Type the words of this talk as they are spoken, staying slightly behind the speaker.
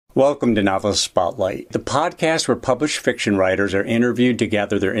Welcome to Novelist Spotlight, the podcast where published fiction writers are interviewed to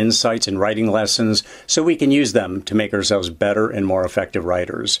gather their insights and writing lessons so we can use them to make ourselves better and more effective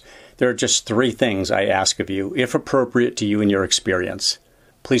writers. There are just 3 things I ask of you, if appropriate to you and your experience.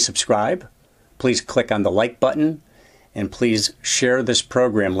 Please subscribe, please click on the like button, and please share this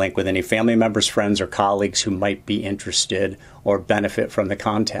program link with any family members, friends, or colleagues who might be interested or benefit from the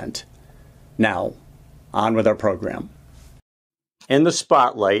content. Now, on with our program. In the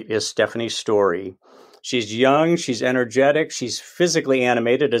spotlight is Stephanie Storey. She's young, she's energetic, she's physically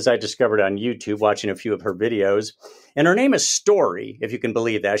animated, as I discovered on YouTube watching a few of her videos. And her name is Storey, if you can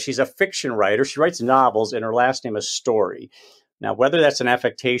believe that. She's a fiction writer. She writes novels, and her last name is Storey. Now, whether that's an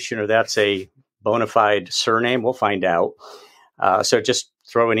affectation or that's a bona fide surname, we'll find out. So just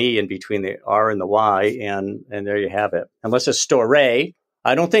throw an E in between the R and the Y, and there you have it. Unless it's Storey.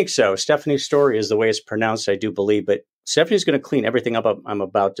 I don't think so. Stephanie Storey is the way it's pronounced, I do believe, but Stephanie's going to clean everything up I'm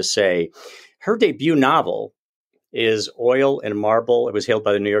about to say. Her debut novel is Oil and Marble. It was hailed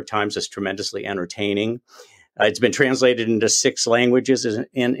by the New York Times as tremendously entertaining. It's been translated into 6 languages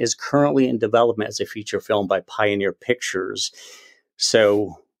and is currently in development as a feature film by Pioneer Pictures.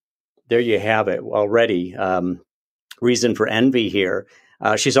 So there you have it already. Reason for envy here.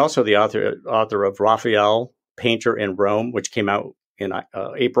 She's also the author of Raphael, Painter in Rome, which came out in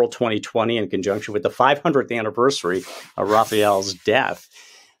April 2020 in conjunction with the 500th anniversary of Raphael's death.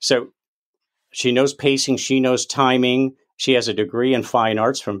 So she knows pacing, she knows timing. She has a degree in fine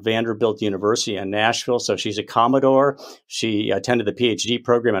arts from Vanderbilt University in Nashville. So she's a Commodore. She attended the PhD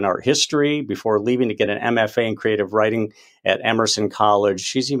program in art history before leaving to get an MFA in creative writing at Emerson College.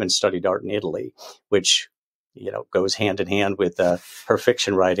 She's even studied art in Italy, which, goes hand in hand with her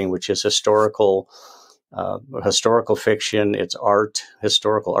fiction writing, which is historical fiction. It's art,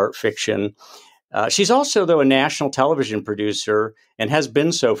 historical art fiction. She's also, though, a national television producer and has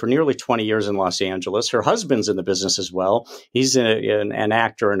been so for nearly 20 years in Los Angeles. Her husband's in the business as well. He's an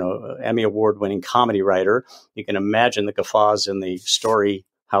actor and an Emmy Award-winning comedy writer. You can imagine the guffaws in the Storey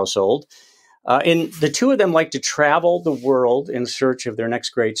household. And the two of them like to travel the world in search of their next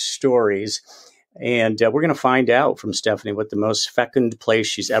great stories. And we're going to find out from Stephanie what the most fecund place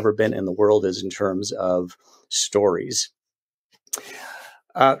she's ever been in the world is in terms of stories.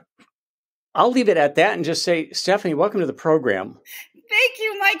 I'll leave it at that and just say, Stephanie, welcome to the program. Thank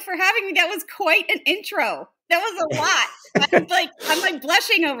you, Mike, for having me. That was quite an intro. That was a lot. I'm like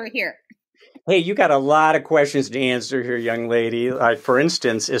blushing over here. Hey, you got a lot of questions to answer here, young lady. For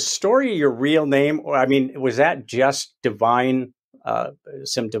instance, is Storey your real name? Or, was that just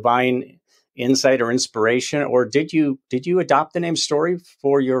some divine insight or inspiration, or did you adopt the name Storey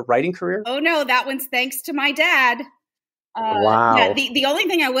for your writing career? Oh no, that one's thanks to my dad. Wow. Yeah, the only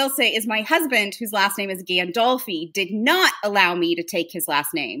thing I will say is my husband, whose last name is Gandolfi, did not allow me to take his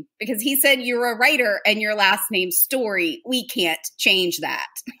last name because he said, you're a writer and your last name's Storey. We can't change that.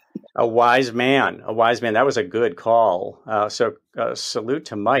 A wise man. That was a good call. So salute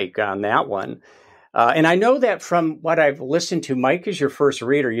to Mike on that one. And I know that from what I've listened to, Mike is your first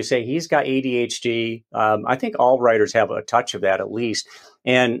reader. You say he's got ADHD. I think all writers have a touch of that at least.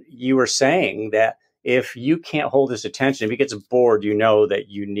 And you were saying that if you can't hold his attention, if he gets bored, you know that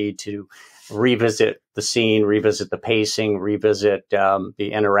you need to revisit the scene, revisit the pacing, revisit the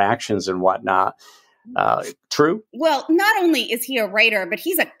interactions and whatnot. True? Well, not only is he a writer, but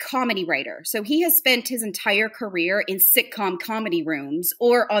he's a comedy writer. So he has spent his entire career in sitcom comedy rooms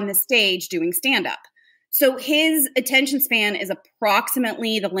or on the stage doing stand-up. So his attention span is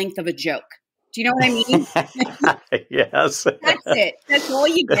approximately the length of a joke. Do you know what I mean? Yes. That's it. That's all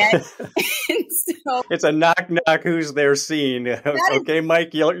you get. And so, it's a knock knock. Who's there scene? Okay,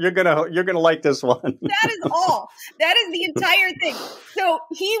 Mike, you're gonna like this one. That is all. That is the entire thing. So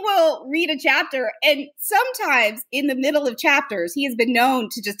he will read a chapter, and sometimes in the middle of chapters, he has been known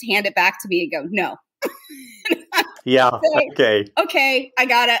to just hand it back to me and go, "No." Yeah. Say, okay. I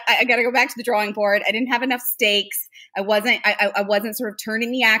gotta go back to the drawing board. I didn't have enough stakes. I wasn't sort of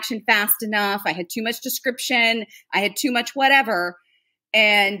turning the action fast enough. I had too much description. I had too much whatever.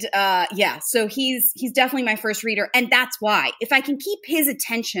 And so he's definitely my first reader. And that's why if I can keep his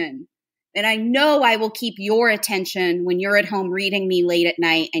attention, then I know I will keep your attention when you're at home reading me late at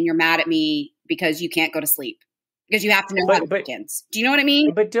night and you're mad at me because you can't go to sleep. Because you have to know how it begins. Do you know what I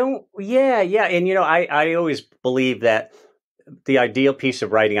mean? But yeah. And, I always believe that the ideal piece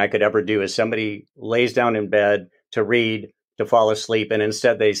of writing I could ever do is somebody lays down in bed to read, to fall asleep. And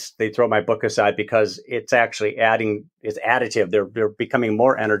instead they throw my book aside because it's actually it's additive. They're becoming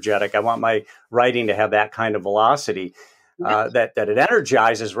more energetic. I want my writing to have that kind of velocity that it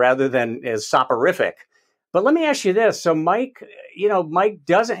energizes rather than is soporific. But let me ask you this. So Mike, Mike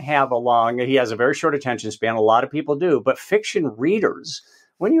doesn't have he has a very short attention span. A lot of people do, but fiction readers,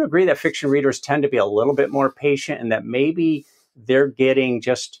 wouldn't you agree that fiction readers tend to be a little bit more patient and that maybe they're getting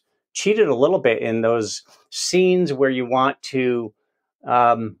just cheated a little bit in those scenes where you want to,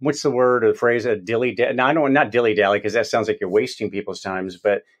 what's the word or the phrase, a dilly dally? No, I don't, not dilly dally, because that sounds like you're wasting people's times,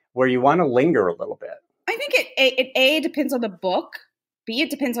 but where you want to linger a little bit. I think it depends on the book. B, it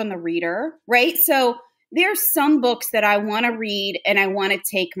depends on the reader, right? So there's some books that I want to read and I want to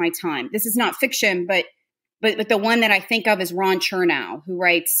take my time. This is not fiction, but the one that I think of is Ron Chernow, who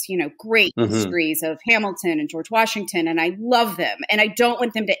writes, great histories of Hamilton and George Washington, and I love them. And I don't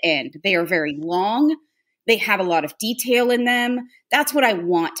want them to end. They are very long. They have a lot of detail in them. That's what I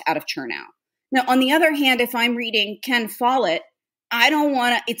want out of Chernow. Now, on the other hand, if I'm reading Ken Follett, I don't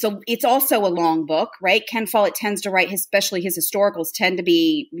want to, it's also a long book, right? Ken Follett tends to write, especially his historicals tend to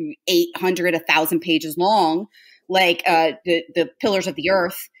be 800, 1,000 pages long, like the Pillars of the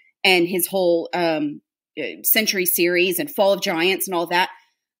Earth and his whole Century series and Fall of Giants and all that.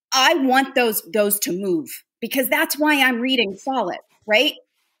 I want those to move because that's why I'm reading Follett, right?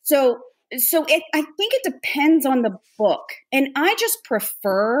 So I think it depends on the book. And I just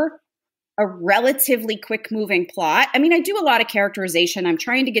prefer a relatively quick moving plot. I mean, I do a lot of characterization. I'm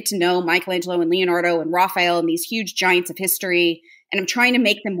trying to get to know Michelangelo and Leonardo and Raphael and these huge giants of history, and I'm trying to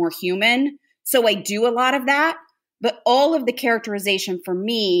make them more human. So I do a lot of that, but all of the characterization for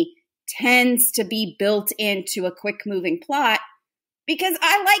me tends to be built into a quick moving plot because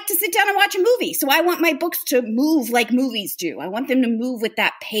I like to sit down and watch a movie. So I want my books to move like movies do. I want them to move with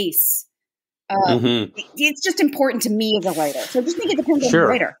that pace. It's just important to me as a writer. So I just think it depends on the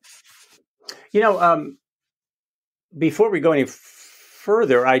writer. Before we go any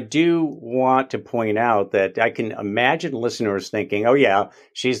further, I do want to point out that I can imagine listeners thinking, oh, yeah,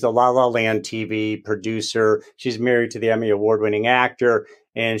 she's the La La Land TV producer. She's married to the Emmy Award-winning actor,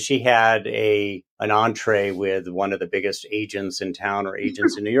 and she had an entree with one of the biggest agents in town or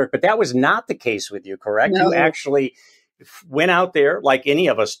agents in New York. But that was not the case with you, correct? No. You actually went out there, like any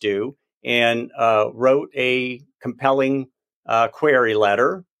of us do, and wrote a compelling query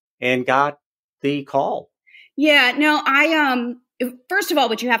letter and got the call. Yeah, no, first of all,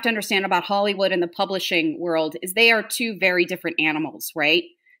 what you have to understand about Hollywood and the publishing world is they are two very different animals, right?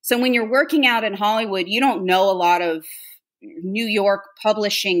 So when you're working out in Hollywood, you don't know a lot of New York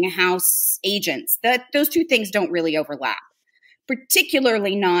publishing house agents. Those two things don't really overlap,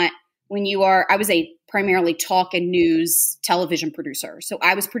 particularly not when I was a primarily talk and news television producer. So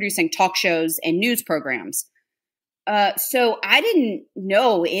I was producing talk shows and news programs. So I didn't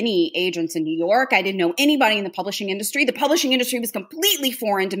know any agents in New York. I didn't know anybody in the publishing industry. The publishing industry was completely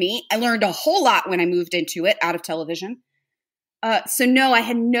foreign to me. I learned a whole lot when I moved into it out of television. So no, I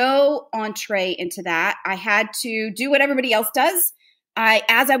had no entree into that. I had to do what everybody else does.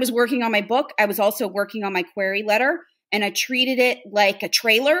 As I was working on my book, I was also working on my query letter, and I treated it like a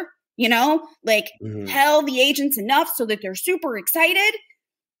trailer, tell the agents enough so that they're super excited,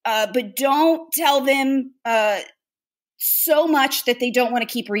 but don't tell them so much that they don't want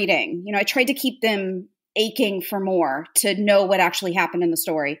to keep reading. I tried to keep them aching for more to know what actually happened in the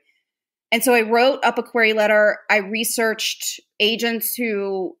story. And so I wrote up a query letter. I researched agents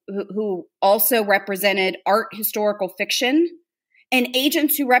who also represented art historical fiction and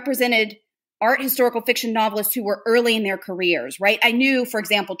agents who represented art historical fiction novelists who were early in their careers, right? I knew, for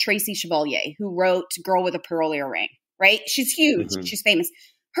example, Tracy Chevalier, who wrote Girl with a Pearl Earring, right? She's huge. Mm-hmm. She's famous.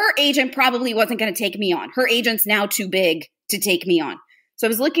 Her agent probably wasn't going to take me on. Her agent's now too big to take me on. So I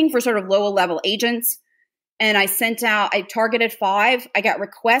was looking for sort of lower level agents, and I targeted 5. I got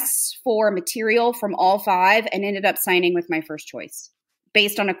requests for material from all 5 and ended up signing with my first choice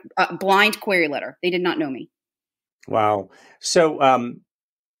based on a blind query letter. They did not know me. Wow. So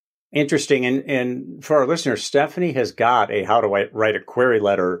interesting. And for our listeners, Stephanie has got a how to write a query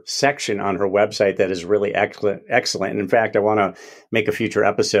letter section on her website that is really excellent. And in fact, I want to make a future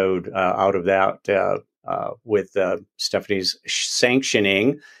episode out of that with Stephanie's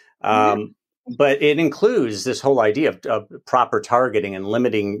sanctioning. But it includes this whole idea of proper targeting and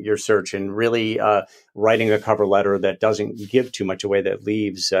limiting your search and really writing a cover letter that doesn't give too much away, that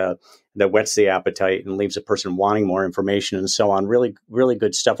leaves, that whets the appetite and leaves a person wanting more information and so on. Really, really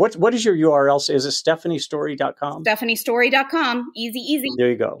good stuff. What is your URL? Is it stephaniestorey.com? Stephaniestorey.com. Easy.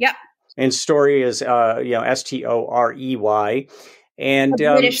 There you go. Yep. And Storey is, Storey. And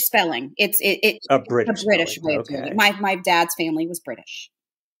a British spelling. It's a British way of doing it. My dad's family was British.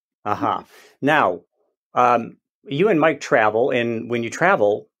 Uh-huh. Now, you and Mike travel, and when you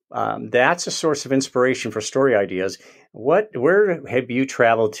travel, that's a source of inspiration for story ideas. Where have you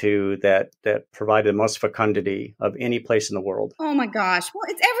traveled to that provided the most fecundity of any place in the world? Oh my gosh. Well,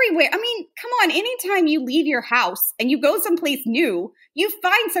 it's everywhere. I mean, come on. Anytime you leave your house and you go someplace new, you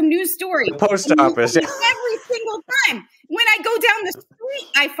find some news story. The post office. Every single time. When I go down the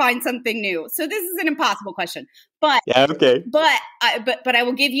street, I find something new. So this is an impossible question. But yeah, okay. But I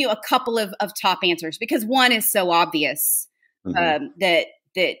will give you a couple of top answers, because one is so obvious that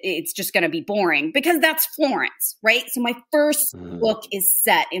it's just going to be boring, because that's Florence, right? So my first book is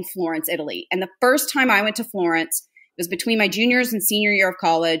set in Florence, Italy. And the first time I went to Florence was between my juniors and senior year of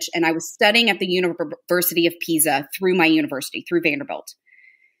college. And I was studying at the University of Pisa through my university, through Vanderbilt.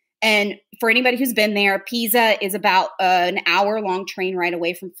 And for anybody who's been there, Pisa is about an hour-long train ride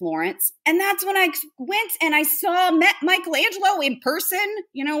away from Florence. And that's when I went and I met Michelangelo in person.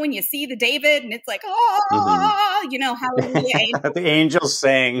 You know, when you see the David and it's like, oh, you know, hallelujah. The angels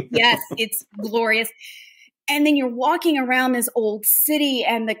sang. Yes, it's glorious. And then you're walking around this old city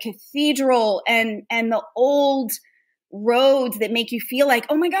and the cathedral and the old roads that make you feel like,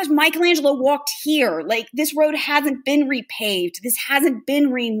 oh my gosh, Michelangelo walked here. Like, this road hasn't been repaved. This hasn't been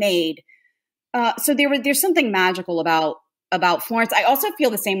remade. So there's something magical about Florence. I also feel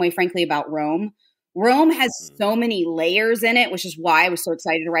the same way, frankly, about Rome. Rome has so many layers in it, which is why I was so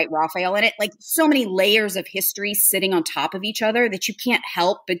excited to write Raphael in it. Like, so many layers of history sitting on top of each other that you can't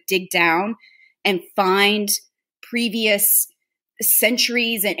help but dig down and find previous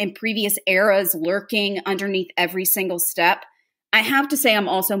centuries and previous eras lurking underneath every single step. I have to say, I'm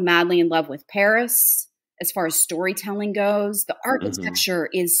also madly in love with Paris as far as storytelling goes. The architecture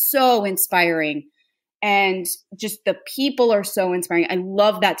is so inspiring, and just the people are so inspiring. I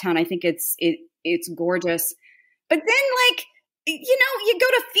love that town. I think it's gorgeous. But then, like, you know, you go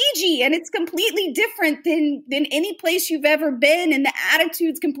to Fiji and it's completely different than any place you've ever been. And the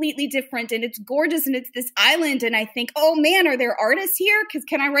attitude's completely different, and it's gorgeous, and it's this island. And I think, oh man, are there artists here? Because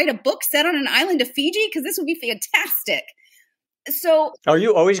can I write a book set on an island of Fiji? Because this would be fantastic. So are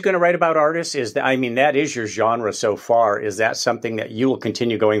you always going to write about artists? That is your genre so far. Is that something that you will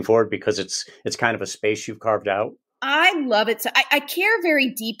continue going forward because it's kind of a space you've carved out? I love it. So I care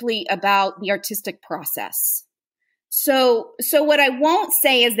very deeply about the artistic process. So what I won't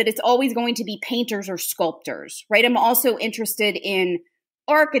say is that it's always going to be painters or sculptors, right? I'm also interested in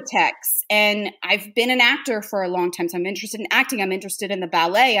architects, and I've been an actor for a long time. So I'm interested in acting. I'm interested in the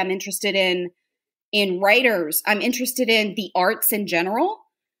ballet. I'm interested in writers. I'm interested in the arts in general.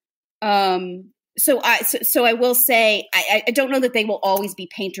 So I will say, I don't know that they will always be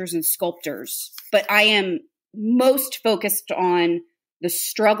painters and sculptors, but I am most focused on the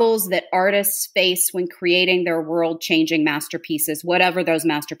struggles that artists face when creating their world-changing masterpieces, whatever those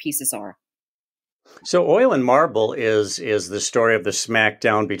masterpieces are. So Oil and Marble is the story of the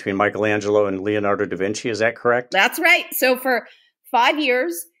smackdown between Michelangelo and Leonardo da Vinci. Is that correct? That's right. So for 5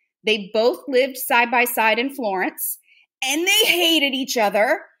 years, they both lived side by side in Florence, and they hated each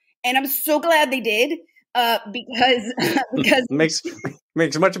other. And I'm so glad they did, because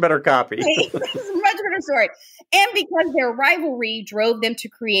makes a much better copy. It's a much better story. And because their rivalry drove them to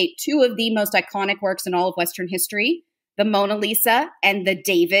create two of the most iconic works in all of Western history, the Mona Lisa and the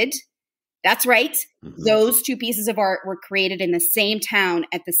David. That's right. Those two pieces of art were created in the same town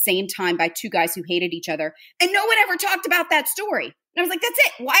at the same time by two guys who hated each other. And no one ever talked about that story. And I was like, that's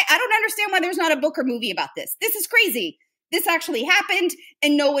it. Why? I don't understand why there's not a book or movie about this. This is crazy. This actually happened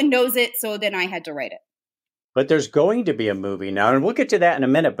and no one knows it. So then I had to write it. But there's going to be a movie now, and we'll get to that in a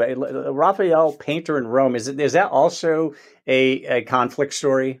minute. But Raphael, painter in Rome, is that also a conflict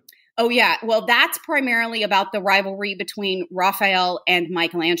story? Oh, yeah. Well, that's primarily about the rivalry between Raphael and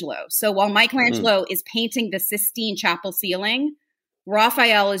Michelangelo. So while Michelangelo is painting the Sistine Chapel ceiling,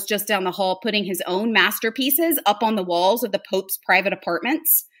 Raphael is just down the hall putting his own masterpieces up on the walls of the Pope's private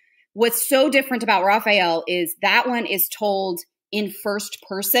apartments. What's so different about Raphael is that one is told in first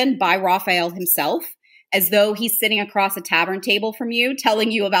person by Raphael himself, as though he's sitting across a tavern table from you,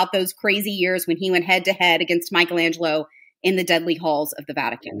 telling you about those crazy years when he went head to head against Michelangelo in the deadly halls of the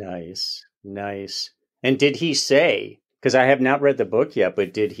Vatican. Nice. And did he say, because I have not read the book yet,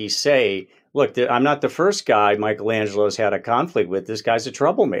 but did he say, look, I'm not the first guy Michelangelo's had a conflict with. This guy's a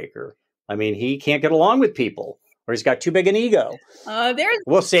troublemaker. I mean, he can't get along with people, or he's got too big an ego.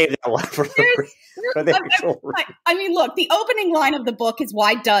 We'll save that one for the actual. I mean, look, the opening line of the book is,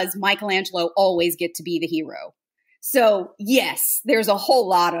 why does Michelangelo always get to be the hero? So yes, there's a whole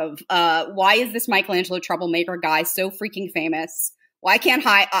lot of, why is this Michelangelo troublemaker guy so freaking famous? Why can't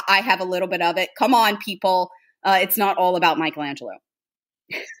I have a little bit of it? Come on, people. It's not all about Michelangelo.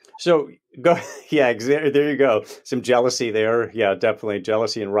 So there you go. Some jealousy there. Yeah, definitely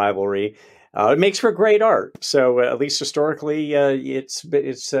jealousy and rivalry. It makes for great art. So at least historically,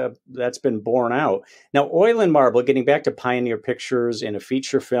 that's been borne out. Now, Oil and Marble, getting back to Pioneer Pictures in a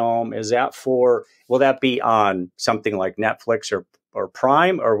feature film, will that be on something like Netflix or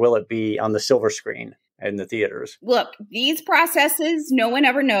Prime, or will it be on the silver screen in the theaters? Look, these processes, no one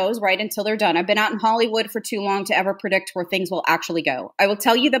ever knows right until they're done. I've been out in Hollywood for too long to ever predict where things will actually go. I will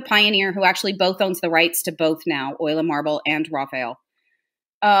tell you the Pioneer, who actually both owns the rights to both now, Oil and Marble and Raphael.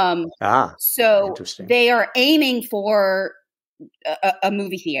 So interesting. They are aiming for a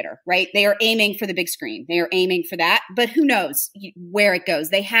movie theater, right? They are aiming for the big screen. They are aiming for that, but who knows where it goes?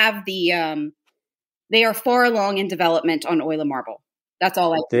 They have they are far along in development on Oil and Marble. That's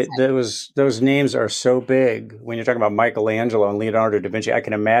all I can say. Those names are so big. When you're talking about Michelangelo and Leonardo da Vinci, I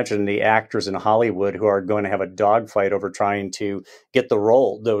can imagine the actors in Hollywood who are going to have a dogfight over trying to get the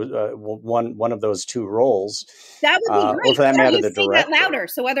role, one of those two roles. That would be great. Or for that matter, the say director. That louder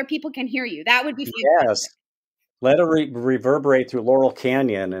so other people can hear you. That would be fantastic. Yes. Let it reverberate through Laurel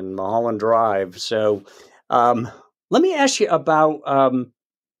Canyon and Mulholland Drive. So let me ask you about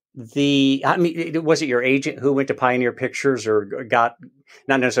was it your agent who went to Pioneer Pictures or got,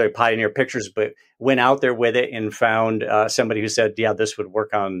 not necessarily Pioneer Pictures, but went out there with it and found somebody who said, yeah, this would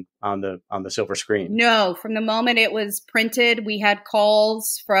work on the silver screen? No, from the moment it was printed, we had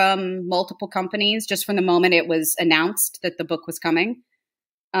calls from multiple companies just from the moment it was announced that the book was coming.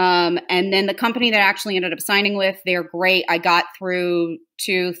 And then the company that I actually ended up signing with, they're great. I got through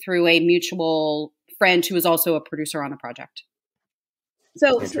a mutual friend who was also a producer on the project.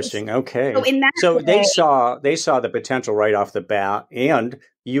 So interesting. Okay. So in that way, they saw the potential right off the bat, and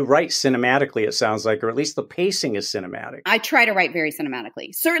you write cinematically, it sounds like, or at least the pacing is cinematic. I try to write very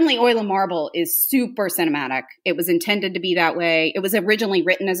cinematically. Certainly Oil and Marble is super cinematic. It was intended to be that way. It was originally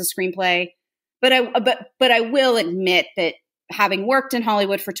written as a screenplay, but I will admit that having worked in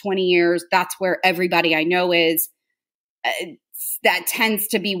Hollywood for 20 years, that's where everybody I know is. That tends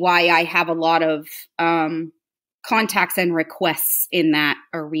to be why I have a lot of contacts and requests in that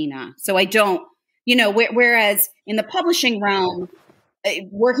arena. So I don't, whereas in the publishing realm,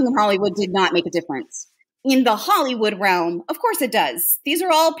 working in Hollywood did not make a difference. In the Hollywood realm, of course it does. These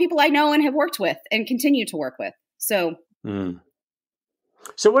are all people I know and have worked with and continue to work with. So,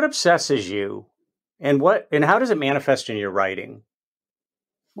 So what obsesses you, and how does it manifest in your writing?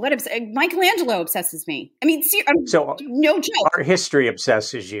 Michelangelo obsesses me. I mean, so no joke. Art history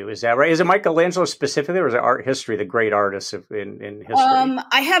obsesses you. Is that right? Is it Michelangelo specifically, or is it art history, the great artists in history?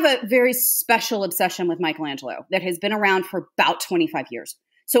 I have a very special obsession with Michelangelo that has been around for about 25 years.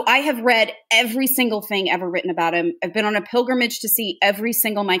 So I have read every single thing ever written about him. I've been on a pilgrimage to see every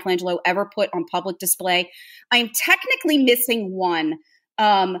single Michelangelo ever put on public display. I am technically missing one.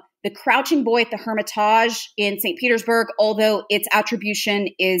 The Crouching Boy at the Hermitage in St. Petersburg, although its attribution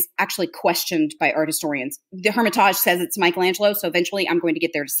is actually questioned by art historians. The Hermitage says it's Michelangelo, so eventually I'm going to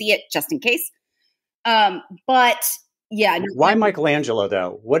get there to see it just in case. But yeah. Why Michelangelo,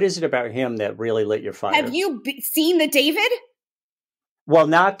 though? What is it about him that really lit your fire? Have you seen the David? Well,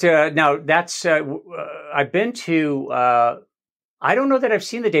 not now. That's I've been to. I don't know that I've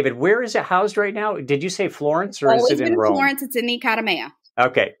seen the David. Where is it housed right now? Did you say Florence, or is it in Rome? Florence. It's in the Accademia.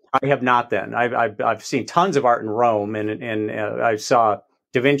 Okay, I have not. Then I've seen tons of art in Rome, and I saw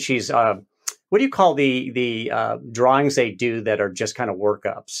Da Vinci's. What do you call the drawings they do that are just kind of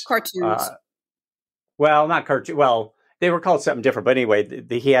workups? Cartoons. Well, not cartoon. Well, they were called something different, but anyway,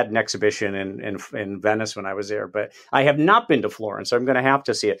 he had an exhibition in Venice when I was there. But I have not been to Florence, so I'm going to have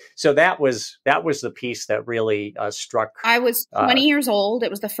to see it. So that was the piece that really struck. I was 20 years old.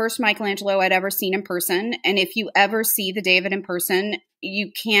 It was the first Michelangelo I'd ever seen in person. And if you ever see the David in person,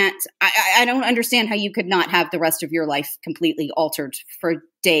 you can't. I don't understand how you could not have the rest of your life completely altered for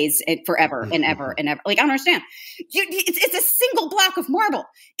days and forever and ever and ever. Like, I don't understand. It's a single block of marble.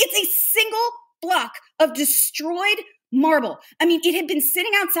 It's a single block of destroyed marble. I mean, it had been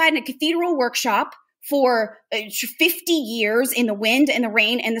sitting outside in a cathedral workshop for 50 years in the wind and the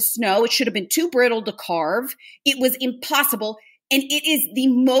rain and the snow. It should have been too brittle to carve. It was impossible. And it is the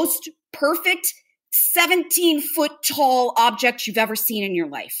most perfect 17-foot tall object you've ever seen in your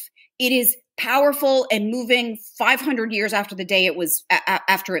life. It is powerful and moving 500 years after the day it was,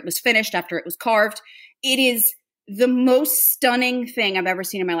 after it was finished, after it was carved. It is the most stunning thing I've ever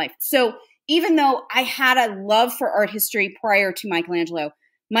seen in my life. So even though I had a love for art history prior to Michelangelo,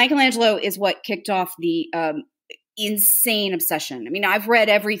 Michelangelo is what kicked off the insane obsession. I mean, I've read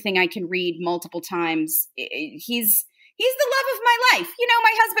everything I can read multiple times. He's the love of my life.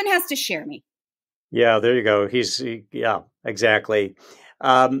 My husband has to share me. Yeah, there you go. Yeah, exactly.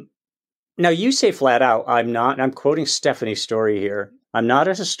 Now you say flat out, I'm quoting Stephanie Storey here. I'm not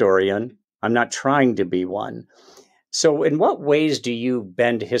a historian. I'm not trying to be one. So in what ways do you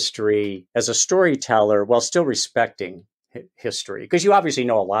bend history as a storyteller while still respecting history? Because you obviously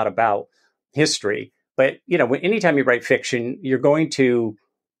know a lot about history, but anytime you write fiction, you're going to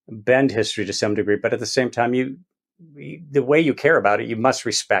bend history to some degree, but at the same time, the way you care about it, you must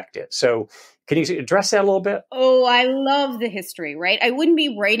respect it. So can you address that a little bit? Oh, I love the history, right? I wouldn't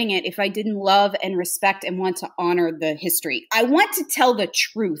be writing it if I didn't love and respect and want to honor the history. I want to tell the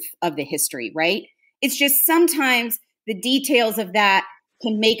truth of the history, right? It's just sometimes the details of that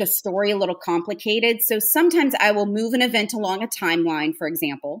can make a story a little complicated. So sometimes I will move an event along a timeline, for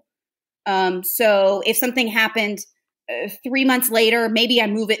example. So if something happened 3 months later, maybe I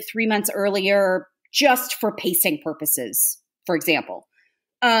move it 3 months earlier just for pacing purposes, for example.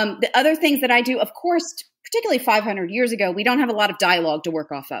 The other things that I do, of course, particularly 500 years ago, we don't have a lot of dialogue to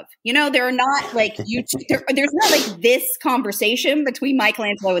work off of. There are not like there's not like this conversation between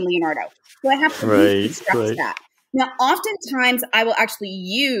Michelangelo and Leonardo. So I have to reconstruct that. Now, oftentimes I will actually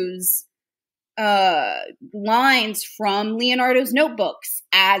use lines from Leonardo's notebooks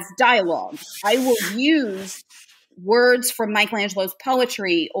as dialogue. I will use words from Michelangelo's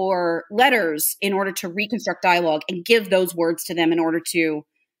poetry or letters in order to reconstruct dialogue and give those words to them in order to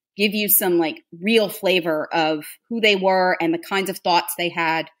give you some like real flavor of who they were and the kinds of thoughts they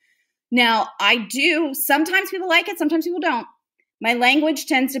had. Now, sometimes people like it, sometimes people don't. My language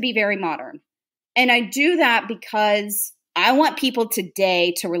tends to be very modern. And I do that because I want people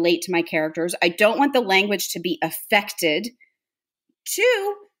today to relate to my characters. I don't want the language to be affected.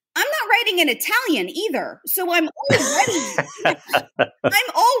 Two, I'm not writing in Italian either. So I'm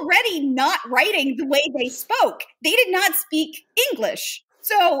already not writing the way they spoke. They did not speak English.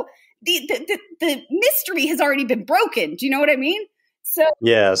 So the mystery has already been broken. Do you know what I mean? So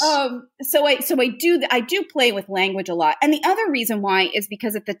yes. So I do play with language a lot. And the other reason why is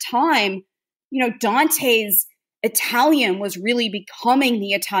because at the time, Dante's Italian was really becoming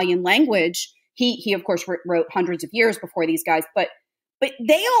the Italian language. He of course wrote hundreds of years before these guys, but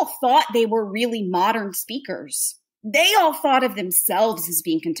they all thought they were really modern speakers. They all thought of themselves as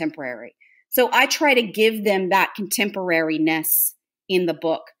being contemporary. So I try to give them that contemporariness in the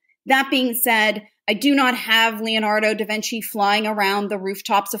book. That being said, I do not have Leonardo da Vinci flying around the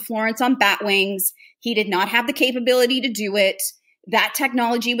rooftops of Florence on bat wings. He did not have the capability to do it. That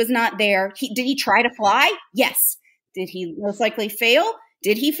technology was not there. Did he try to fly? Yes. Did he most likely fail?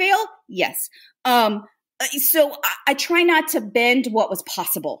 Did he fail? Yes. So I try not to bend what was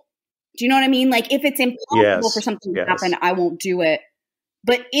possible. Do you know what I mean? Like if it's impossible for something to happen, I won't do it.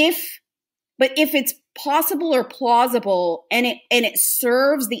 But if it's possible or plausible and it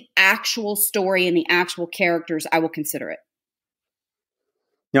serves the actual story and the actual characters, I will consider it.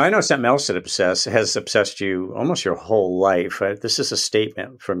 Now, I know something else that has obsessed you almost your whole life. This is a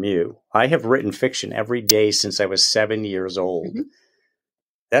statement from you. I have written fiction every day since I was 7 years old. Mm-hmm.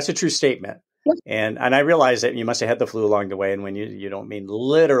 That's a true statement. Yep. And I realize that you must have had the flu along the way. And when you don't mean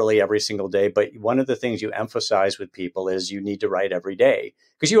literally every single day, but one of the things you emphasize with people is you need to write every day,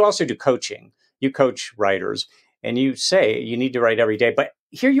 because you also do coaching. You coach writers and you say you need to write every day. But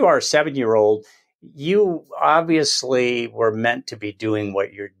here you are, a 7-year-old. You obviously were meant to be doing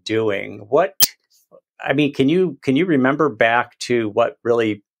what you're doing. Can you remember back to what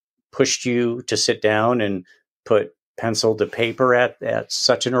really pushed you to sit down and put pencil to paper at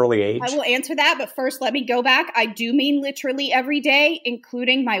such an early age? I will answer that, but first let me go back. I do mean literally every day,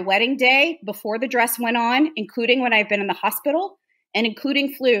 including my wedding day, before the dress went on, including when I've been in the hospital, and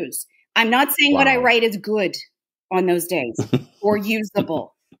including flus. I'm not saying what I write is good on those days or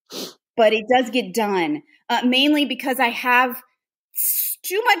usable, but it does get done, mainly because I have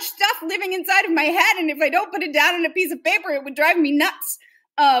too much stuff living inside of my head, and if I don't put it down on a piece of paper, it would drive me nuts.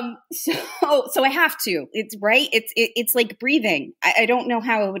 So I have to. It's right. It's like breathing. I don't know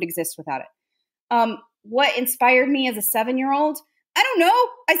how I would exist without it. What inspired me as a 7-year-old? I don't know.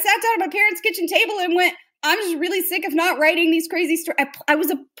 I sat down at my parents' kitchen table and went, I'm just really sick of not writing these crazy stories. I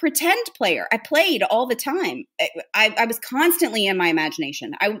was a pretend player. I played all the time. I was constantly in my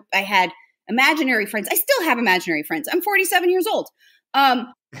imagination. I had imaginary friends. I still have imaginary friends. I'm 47 years old. And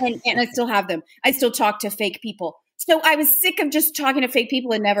I still have them. I still talk to fake people. So I was sick of just talking to fake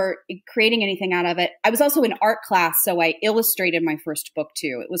people and never creating anything out of it. I was also in art class, so I illustrated my first book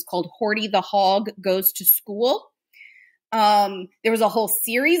too. It was called Horty the Hog Goes to School. There was a whole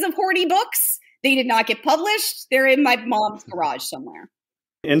series of Horty books. They did not get published. They're in my mom's garage somewhere.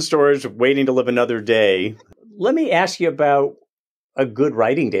 In storage, waiting to live another day. Let me ask you about a good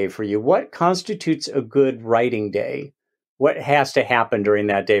writing day for you. What constitutes a good writing day? What has to happen during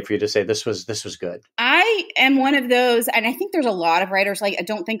that day for you to say this was good? I am one of those, and I think there's a lot of writers. Like, I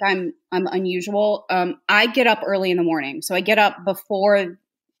don't think I'm unusual. I get up early in the morning, so I get up before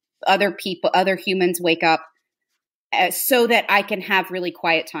other humans wake up, so that I can have really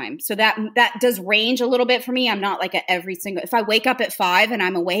quiet time. So that does range a little bit for me. I'm not like if I wake up at 5 and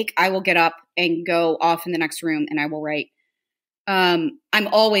I'm awake, I will get up and go off in the next room and I will write. I'm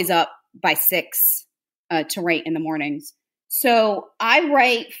always up by 6 to write in the mornings. So I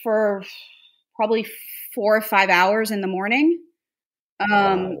write for probably 4 or 5 hours in the morning.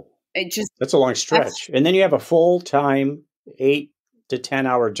 Wow. That's a long stretch. And then you have a full-time 8 to 10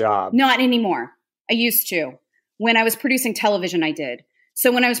 hour job. Not anymore. I used to. When I was producing television, I did. So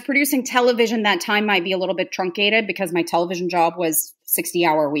when I was producing television, that time might be a little bit truncated because my television job was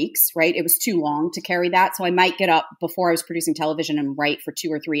 60-hour weeks, right? It was too long to carry that. So I might get up before I was producing television and write for 2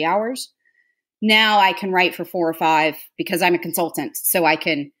 or 3 hours. Now I can write for 4 or 5 because I'm a consultant. So I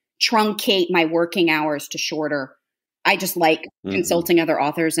can truncate my working hours to shorter. I just like consulting other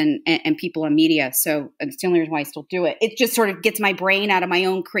authors and people in media. So it's the only reason why I still do it. It just sort of gets my brain out of my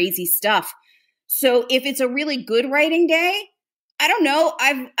own crazy stuff. So if it's a really good writing day, I don't know.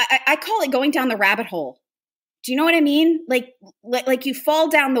 I call it going down the rabbit hole. Do you know what I mean? Like you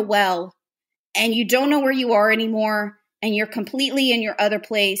fall down the well and you don't know where you are anymore and you're completely in your other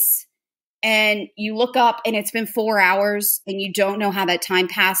place. And you look up and it's been 4 hours and you don't know how that time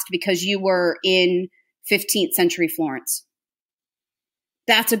passed because you were in 15th century Florence.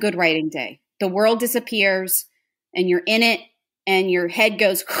 That's a good writing day. The world disappears and you're in it and your head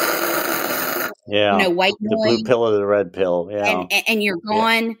goes, yeah, white the noise, blue pill or the red pill. Yeah. And you're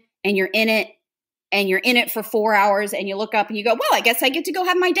gone and you're in it and you're in it for 4 hours and you look up and you go, well, I guess I get to go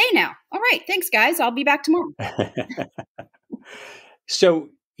have my day now. All right. Thanks, guys. I'll be back tomorrow. So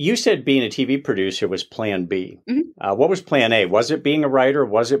you said being a TV producer was plan B. What was plan A? Was it being a writer?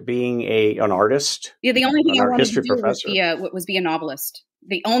 Was it being an artist? Yeah, the only thing I wanted to do professor? was be a novelist.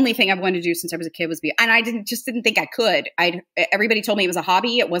 The only thing I wanted to do since I was a kid was and I didn't think I could. Everybody told me it was a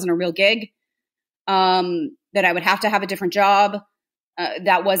hobby. It wasn't a real gig. That I would have to have a different job.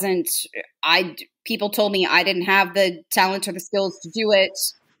 That wasn't, people told me I didn't have the talent or the skills to do it.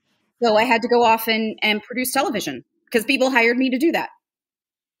 So I had to go off and produce television because people hired me to do that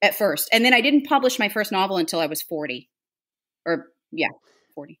at first. And then I didn't publish my first novel until I was 40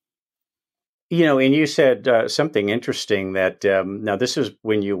 40. And you said something interesting that, now this is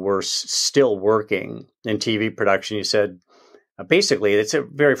when you were still working in TV production. You said, basically, it's a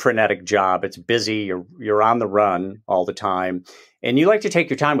very frenetic job. It's busy. You're on the run all the time. And you like to take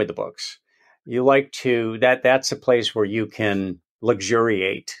your time with the books. You like to, that's a place where you can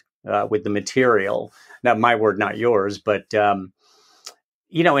luxuriate with the material. Now, my word, not yours, but,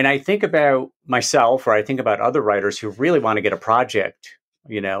 and I think about myself, or I think about other writers who really want to get a project,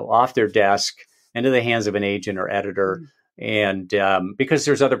 off their desk into the hands of an agent or editor. And because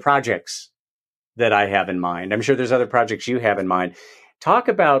there's other projects that I have in mind. I'm sure there's other projects you have in mind. Talk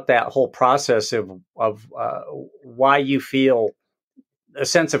about that whole process of why you feel a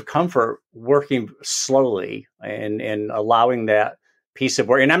sense of comfort working slowly and allowing that piece of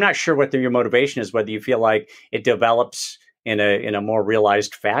work. And I'm not sure what your motivation is, whether you feel like it develops in a more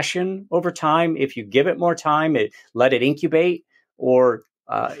realized fashion over time. If you give it more time, let it incubate, or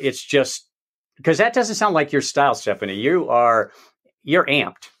it's just because that doesn't sound like your style, Stephanie. You're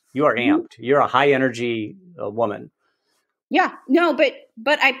amped. You are amped. You're a high energy woman. Yeah, no, but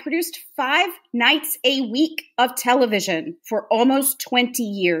I produced 5 nights a week of television for almost 20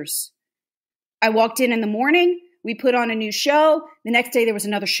 years. I walked in the morning, we put on a new show. The next day there was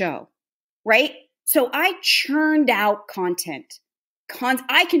another show, right? So I churned out content.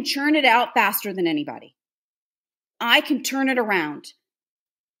 I can churn it out faster than anybody. I can turn it around.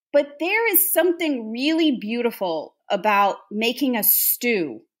 But there is something really beautiful about making a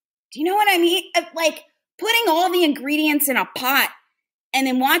stew. Do you know what I mean? Like putting all the ingredients in a pot and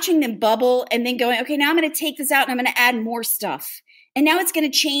then watching them bubble and then going, okay, now I'm going to take this out and I'm going to add more stuff. And now it's going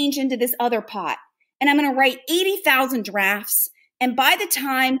to change into this other pot. And I'm going to write 80,000 drafts. And by the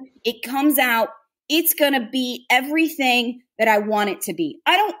time it comes out, it's going to be everything that I want it to be.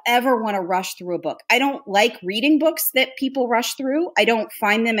 I don't ever want to rush through a book. I don't like reading books that people rush through. I don't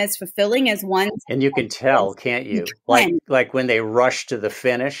find them as fulfilling as ones. And you can tell, can't you? Like when they rush to the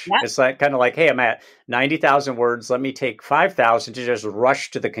finish, Yep. It's like kind of like, hey, I'm at 90,000 words. Let me take 5,000 to just rush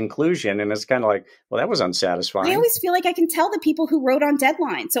to the conclusion. And it's kind of like, well, that was unsatisfying. I always feel like I can tell the people who wrote on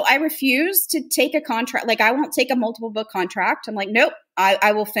deadline. So I refuse to take a contract. Like I won't take a multiple book contract. I'm like, nope,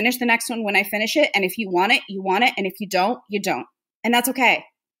 I will finish the next one when I finish it. And if you want it, you want it. And if you don't, you don't. And that's okay.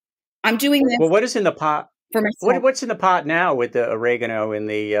 I'm doing this. Well, what is in the pot? for myself. What's in the pot now with the oregano and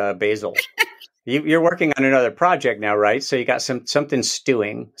the basil? You're working on another project now, right? So you got something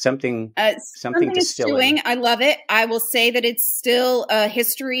stewing, something Something is distilling. stewing. I love it. I will say that it's still a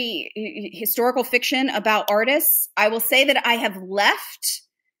historical fiction about artists. I will say that I have left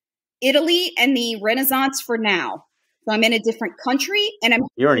Italy and the Renaissance for now. So I'm in a different country, and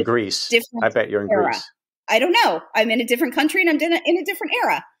You're in Greece. I bet you're in Greece. I don't know. I'm in a different country, and I'm in a different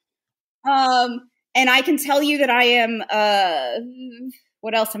era. And I can tell you that I am.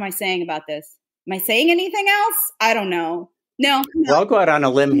 What else am I saying about this? Am I saying anything else? I don't know. No. Well, I'll go out on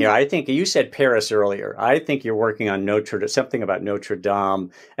a limb here. I think you said Paris earlier. I think you're working on something about Notre Dame,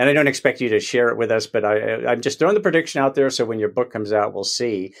 and I don't expect you to share it with us, but I'm just throwing the prediction out there. So when your book comes out, we'll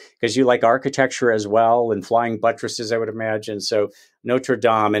see, because you like architecture as well and flying buttresses, I would imagine. So Notre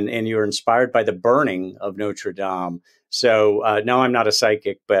Dame, and you were inspired by the burning of Notre Dame. So no, I'm not a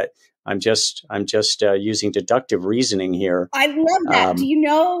psychic, but I'm just using deductive reasoning here. I love that. Do you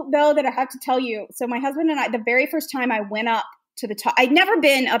know, though, that I have to tell you? So my husband and I, the very first time I went up to the top, I'd never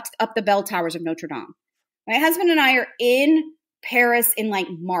been up the bell towers of Notre Dame. My husband and I are in Paris in like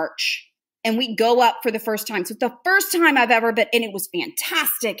March, and we go up for the first time. So it's the first time I've ever been, and it was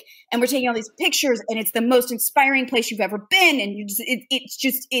fantastic. And we're taking all these pictures, and it's the most inspiring place you've ever been. And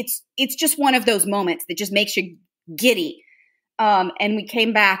it's just one of those moments that just makes you giddy. And we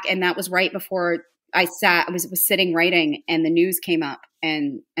came back, and that was right before I was sitting writing, and the news came up,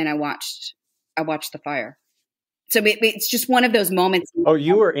 and I watched the fire. So it's just one of those moments. Oh,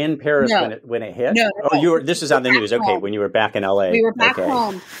 you were in Paris when it hit? No. Oh, this is on the news. Okay, when you were back in LA. We were back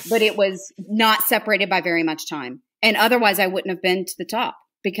home, but it was not separated by very much time. And otherwise I wouldn't have been to the top,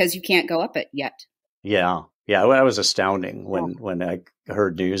 because you can't go up it yet. Yeah. Yeah, well, that was astounding when I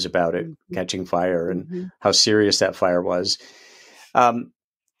heard news about it catching fire and how serious that fire was.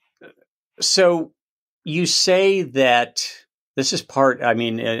 So you say that this is part, I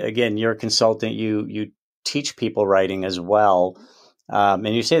mean, again, you're a consultant, you teach people writing as well. And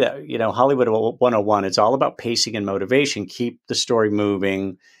you say that, Hollywood 101, it's all about pacing and motivation. Keep the story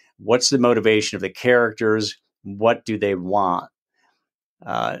moving. What's the motivation of the characters? What do they want?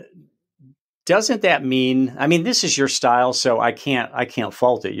 Doesn't that mean, I mean, this is your style, so I can't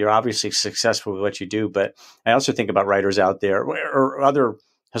fault it. You're obviously successful with what you do, but I also think about writers out there or other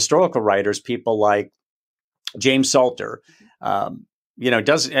historical writers, people like James Salter,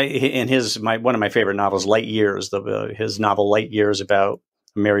 does in one of my favorite novels, Light Years, his novel Light Years, about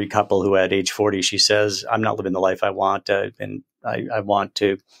a married couple who at age 40, she says, I'm not living the life I want, and I want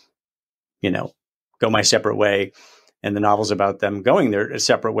to, go my separate way. And the novel's about them going their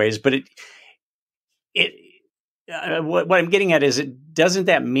separate ways. But what I'm getting at is, doesn't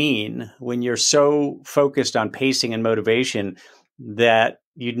that mean when you're so focused on pacing and motivation that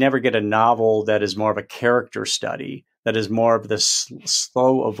you'd never get a novel that is more of a character study, that is more of the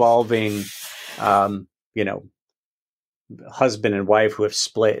slow evolving, husband and wife who have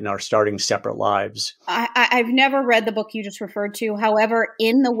split and are starting separate lives? I've never read the book you just referred to. However,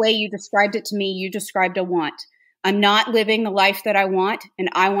 in the way you described it to me, you described a want. I'm not living the life that I want, and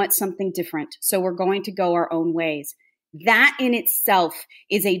I want something different. So we're going to go our own ways. That in itself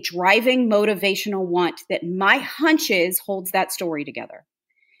is a driving motivational want that my hunch is holds that story together.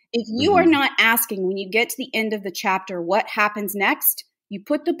 If you are not asking when you get to the end of the chapter what happens next, you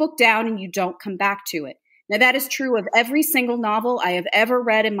put the book down and you don't come back to it. Now, that is true of every single novel I have ever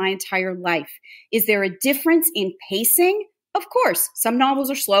read in my entire life. Is there a difference in pacing? Of course, some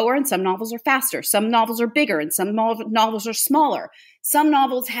novels are slower and some novels are faster. Some novels are bigger and some novels are smaller. Some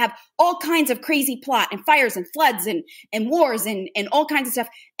novels have all kinds of crazy plot and fires and floods and wars and all kinds of stuff.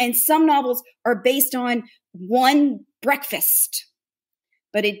 And some novels are based on one breakfast.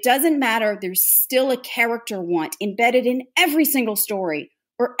 But it doesn't matter. There's still a character want embedded in every single story,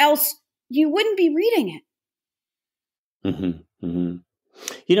 or else you wouldn't be reading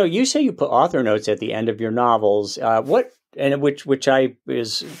it. You say you put author notes at the end of your novels. Which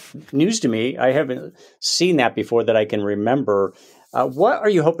is news to me. I haven't seen that before that I can remember. What are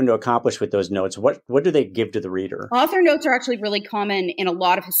you hoping to accomplish with those notes? What do they give to the reader? Author notes are actually really common in a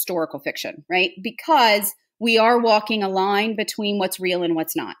lot of historical fiction, right? Because we are walking a line between what's real and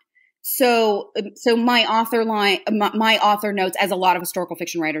what's not. So my author notes, as a lot of historical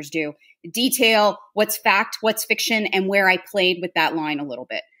fiction writers do, detail what's fact, what's fiction, and where I played with that line a little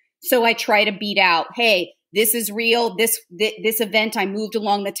bit. So I try to beat out, hey, this is real. This event, I moved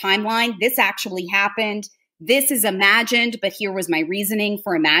along the timeline. This actually happened. This is imagined, but here was my reasoning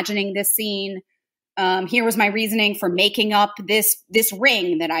for imagining this scene. Here was my reasoning for making up this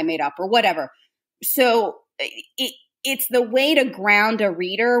ring that I made up, or whatever. So it's the way to ground a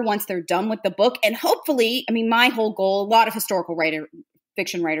reader once they're done with the book. And hopefully, I mean, my whole goal, a lot of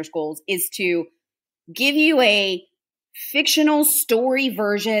fiction writers' goals, is to give you a fictional story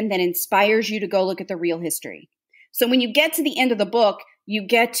version that inspires you to go look at the real history. So when you get to the end of the book, you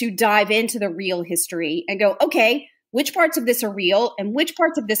get to dive into the real history and go, okay, which parts of this are real and which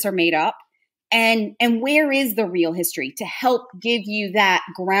parts of this are made up? And where is the real history, to help give you that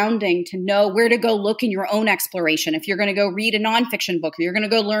grounding to know where to go look in your own exploration. If you're going to go read a nonfiction book, or you're going to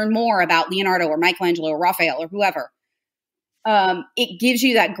go learn more about Leonardo or Michelangelo or Raphael or whoever, it gives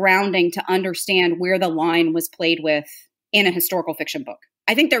you that grounding to understand where the line was played with in a historical fiction book.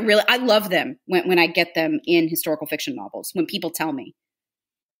 I think I love them when I get them in historical fiction novels, when people tell me.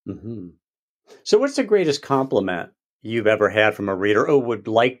 Mm-hmm. So what's the greatest compliment you've ever had from a reader, or would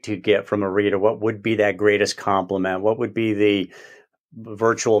like to get from a reader? What would be that greatest compliment? What would be the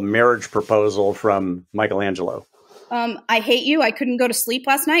virtual marriage proposal from Michelangelo? I hate you. I couldn't go to sleep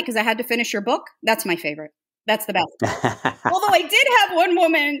last night because I had to finish your book. That's my favorite. That's the best. Although I did have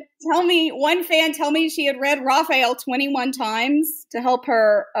one fan tell me she had read Raphael 21 times to help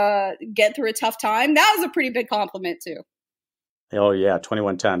her get through a tough time. That was a pretty big compliment too. Oh yeah,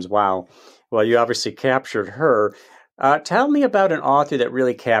 21 times. Wow. Well, you obviously captured her. Tell me about an author that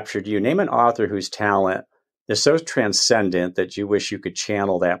really captured you. Name an author whose talent is so transcendent that you wish you could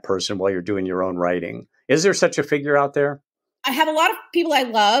channel that person while you're doing your own writing. Is there such a figure out there? I have a lot of people I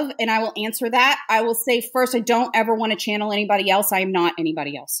love, and I will answer that. I will say first, I don't ever want to channel anybody else. I am not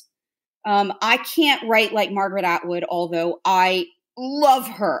anybody else. I can't write like Margaret Atwood, although I love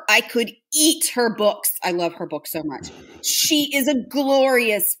her. I could eat her books. I love her books so much. She is a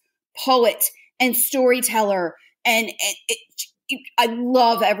glorious poet and storyteller, and I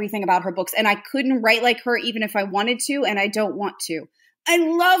love everything about her books. And I couldn't write like her even if I wanted to, and I don't want to. I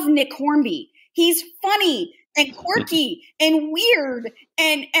love Nick Hornby. He's funny and quirky and weird.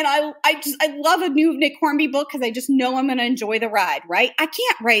 And I love a new Nick Hornby book because I just know I'm going to enjoy the ride, right? I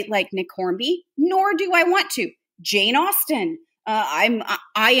can't write like Nick Hornby, nor do I want to. Jane Austen. I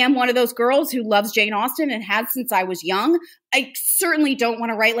am one of those girls who loves Jane Austen and has since I was young. I certainly don't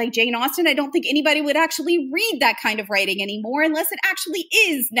want to write like Jane Austen. I don't think anybody would actually read that kind of writing anymore unless it actually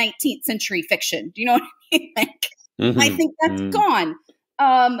is 19th century fiction. Do you know what I mean? I think that's gone.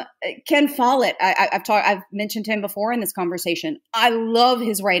 Ken Follett, I've mentioned him before in this conversation. I love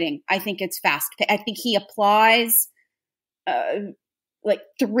his writing. I think it's fast. I think he applies like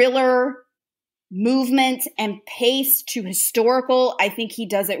thriller movement and pace to historical. I think he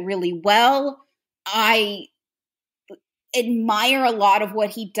does it really well. I admire a lot of what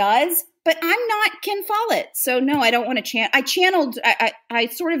he does, but I'm not Ken Follett. So no, I don't want to I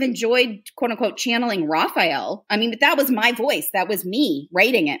sort of enjoyed, quote unquote, channeling Raphael. I mean, but that was my voice. That was me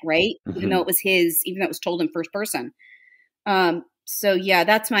writing it, right? Mm-hmm. Even though it was told in first person. So yeah,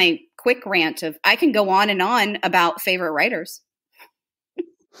 that's my quick rant of, I can go on and on about favorite writers.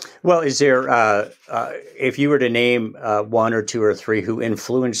 Well, is there, if you were to name one or two or three who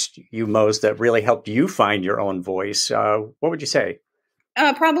influenced you most, that really helped you find your own voice, what would you say?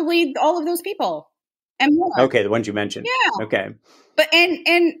 Probably all of those people and more. Okay, the ones you mentioned. Yeah. Okay. But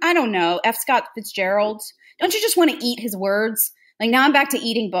and I don't know, F. Scott Fitzgerald. Don't you just want to eat his words? Like now I'm back to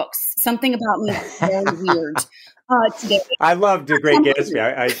eating books. Something about me is very weird today. I loved The Great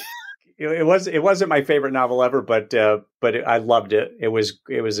Gatsby. It wasn't my favorite novel ever, but I loved it. It was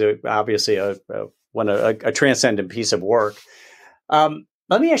obviously a transcendent piece of work. Let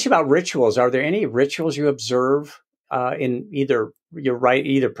me ask you about rituals. Are there any rituals you observe in either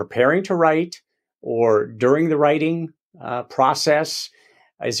preparing to write or during the writing process?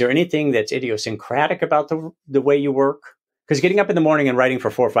 Is there anything that's idiosyncratic about the way you work? Because getting up in the morning and writing for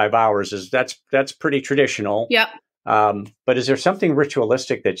 4 or 5 hours that's pretty traditional. Yep. But is there something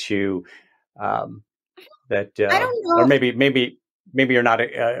ritualistic that you I don't know, or maybe you're not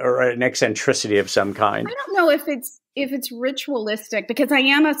or an eccentricity of some kind? I don't know if it's ritualistic, because I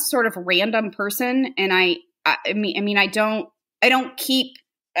am a sort of random person, and I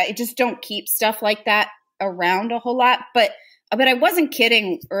just don't keep stuff like that around a whole lot. But I wasn't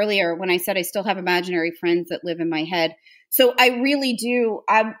kidding earlier when I said I still have imaginary friends that live in my head. So I really do.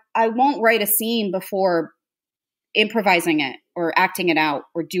 I won't write a scene before improvising it or acting it out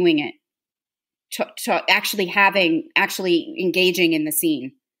or doing it to actually engaging in the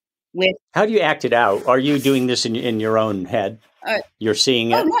scene. How do you act it out? Are you doing this in your own head? You're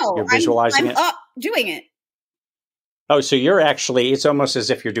seeing it? Oh, no, you're visualizing it? I'm up doing it. Oh, so you're actually, it's almost as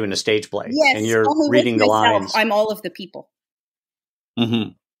if you're doing a stage play. Yes, and you're reading the lines. I'm all of the people.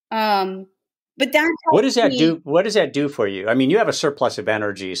 Mm-hmm. But that What helps does that me. do? What does that do for you? I mean, you have a surplus of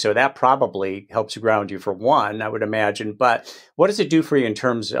energy, so that probably helps ground you for one, I would imagine. But what does it do for you in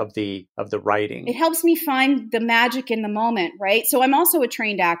terms of the It writing? helps me find the magic in the moment, right? So I'm also a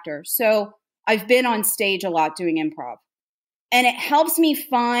trained actor. So I've been on stage a lot doing improv. And it helps me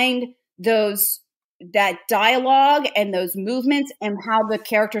find those that dialogue and those movements and how the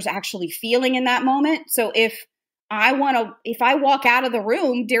character's actually feeling in that moment. So if I walk out of the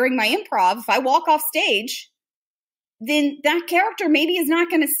room during my improv, if I walk off stage, then that character maybe is not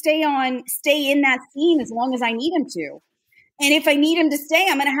going to stay in that scene as long as I need him to. And if I need him to stay,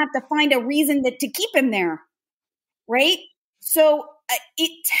 I'm going to have to find a reason to keep him there, right? So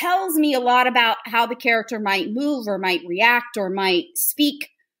it tells me a lot about how the character might move or might react or might speak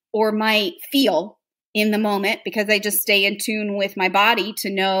or might feel in the moment, because I just stay in tune with my body to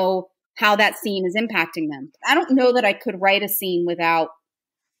know how that scene is impacting them. I don't know that I could write a scene without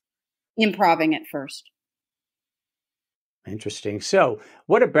improving it first. Interesting. So,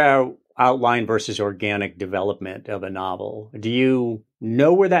 what about outline versus organic development of a novel? Do you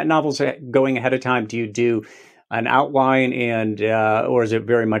know where that novel's going ahead of time? Do you do an outline or is it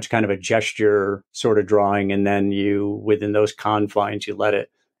very much kind of a gesture sort of drawing, and then within those confines, you let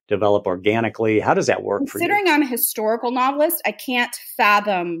it develop organically? How does that work for you? Considering I'm a historical novelist, I can't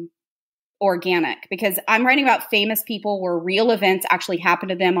fathom organic, because I'm writing about famous people where real events actually happen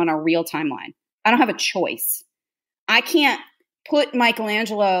to them on a real timeline. I don't have a choice. I can't put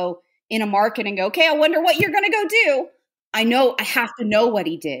Michelangelo in a market and go, okay, I wonder what you're going to go do. I have to know what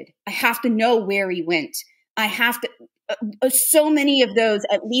he did. I have to know where he went. I have to, so many of those,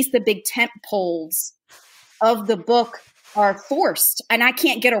 at least the big tent poles of the book, are forced and I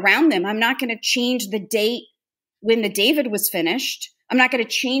can't get around them. I'm not going to change the date when the David was finished. I'm not going to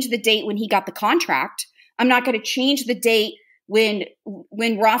change the date when he got the contract. I'm not going to change the date when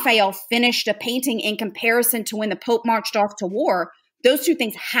Raphael finished a painting in comparison to when the Pope marched off to war. Those two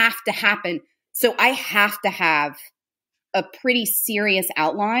things have to happen. So I have to have a pretty serious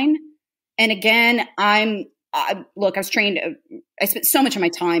outline. And again, I was trained, I spent so much of my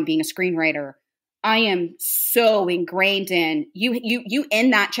time being a screenwriter. I am so ingrained in you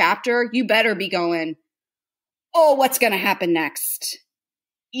end that chapter, you better be going, oh, what's going to happen next?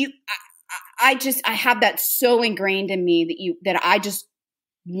 I have that so ingrained in me that I just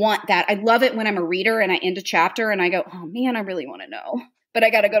want that. I love it when I'm a reader and I end a chapter and I go, oh man, I really want to know, but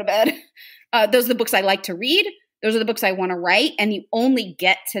I got to go to bed. Those are the books I like to read. Those are the books I want to write. And you only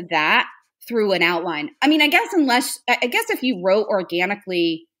get to that through an outline. I mean, I guess if you wrote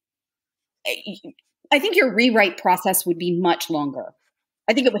organically, I think your rewrite process would be much longer.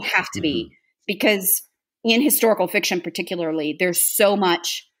 I think it would have to be, because in historical fiction, particularly, there's so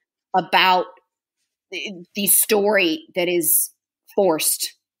much about the story that is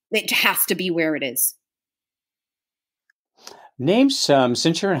forced. It has to be where it is. Name some,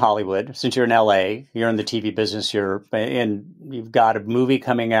 since you're in Hollywood, since you're in LA, you're in the TV business, and you've got a movie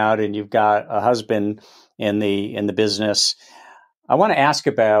coming out and you've got a husband in the business. I want to ask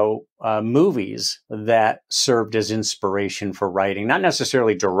about movies that served as inspiration for writing, not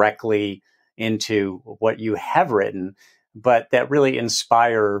necessarily directly into what you have written, but that really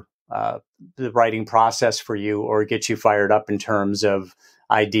inspire the writing process for you or get you fired up in terms of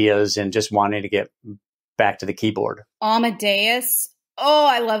ideas and just wanting to get back to the keyboard. Amadeus. Oh,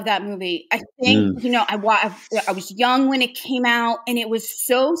 I love that movie. I think, I was young when it came out and it was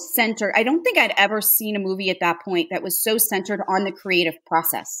so centered. I don't think I'd ever seen a movie at that point that was so centered on the creative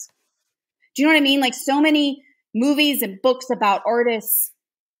process. Do you know what I mean? Like, so many movies and books about artists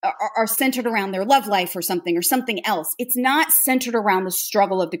are centered around their love life or something else. It's not centered around the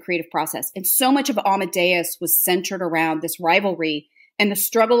struggle of the creative process. And so much of Amadeus was centered around this rivalry and the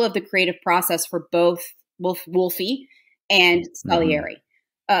struggle of the creative process for both Wolfie and Salieri.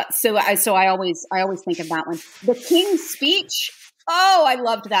 So I always think of that one. The King's Speech. Oh, I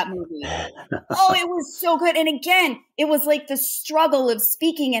loved that movie. Oh, it was so good. And again, it was like the struggle of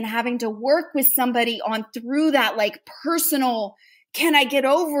speaking and having to work with somebody on through that, like, personal, can I get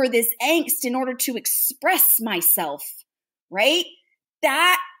over this angst in order to express myself? Right?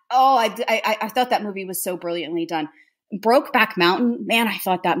 I thought that movie was so brilliantly done. Brokeback Mountain, man, I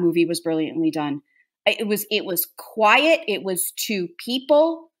thought that movie was brilliantly done. It was quiet. It was two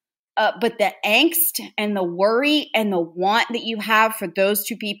people, but the angst and the worry and the want that you have for those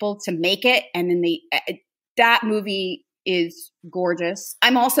two people to make it, and then that movie is gorgeous.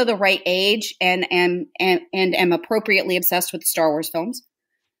 I'm also the right age and am appropriately obsessed with Star Wars films,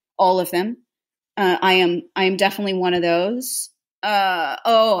 all of them. I am definitely one of those.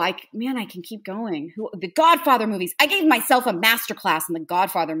 I can keep going. The Godfather movies. I gave myself a masterclass in the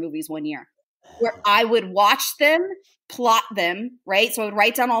Godfather movies one year. where I would watch them, plot them, right? So I would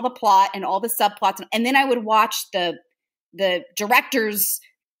write down all the plot and all the subplots, and then I would watch the director's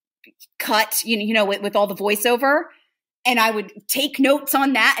cut, with all the voiceover, and I would take notes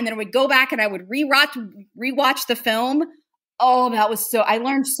on that, and then I would go back and I would rewatch the film. Oh, I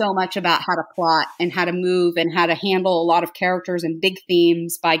learned so much about how to plot and how to move and how to handle a lot of characters and big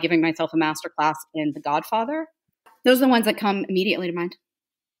themes by giving myself a masterclass in The Godfather. Those are the ones that come immediately to mind.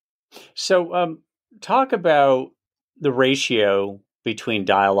 So talk about the ratio between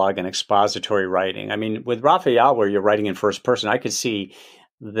dialogue and expository writing. I mean, with Raphael, where you're writing in first person, I could see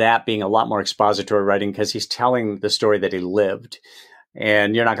that being a lot more expository writing because he's telling the story that he lived.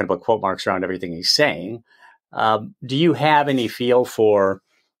 And you're not going to put quote marks around everything he's saying. Do you have any feel for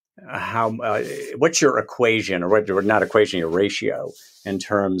what's your equation, or not equation, your ratio in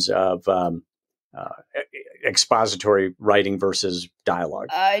terms of expository writing versus dialogue?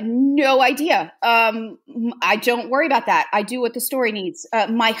 No idea. I don't worry about that. I do what the story needs.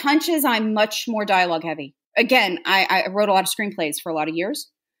 My hunch is I'm much more dialogue heavy. Again, I wrote a lot of screenplays for a lot of years,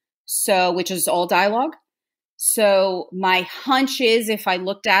 which is all dialogue. So my hunch is if I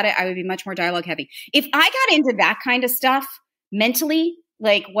looked at it, I would be much more dialogue heavy. If I got into that kind of stuff mentally,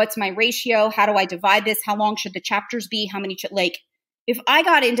 like what's my ratio? How do I divide this? How long should the chapters be? How many, if I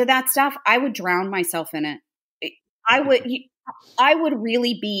got into that stuff, I would drown myself in it. I would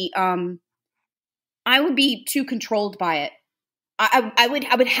really be, I would be too controlled by it. I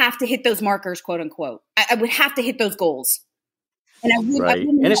would have to hit those markers, quote unquote. I would have to hit those goals. And right.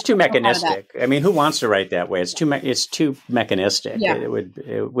 And it's too mechanistic. I mean, who wants to write that way? It's too mechanistic. Yeah. It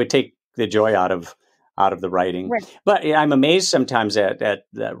would take the joy out of the writing. Right. But I'm amazed sometimes at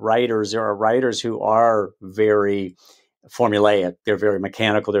writers. There are writers who are very formulaic. They're very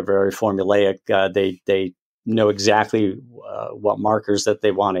mechanical. They're very formulaic. They know exactly what markers that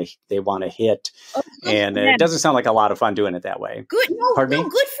they want to hit, and it doesn't sound like a lot of fun doing it that way. Good, Pardon me?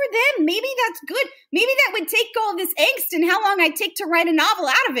 Good for them. Maybe that's good. Maybe that would take all this angst and how long I'd take to write a novel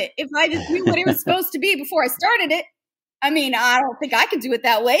out of it if I just knew what it was supposed to be before I started it. I mean, I don't think I could do it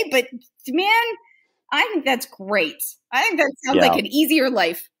that way, but man, I think that's great. I think that sounds like an easier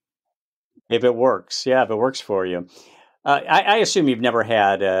life. If it works, if it works for you. I assume you've never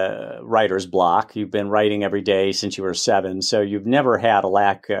had writer's block. You've been writing every day since you were 7, so you've never had a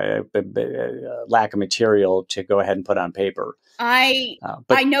lack of material to go ahead and put on paper. I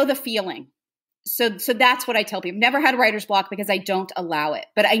know the feeling. So that's what I tell people. I've never had writer's block because I don't allow it.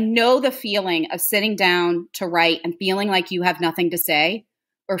 But I know the feeling of sitting down to write and feeling like you have nothing to say,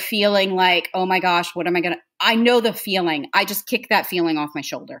 or feeling like, oh my gosh, what am I going to... I know the feeling. I just kick that feeling off my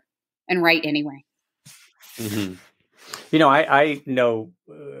shoulder and write anyway. Mm-hmm. I know,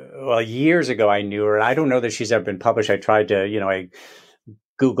 years ago I knew her. I don't know that she's ever been published. I tried to, I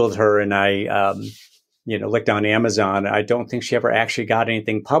Googled her and I, looked on Amazon. I don't think she ever actually got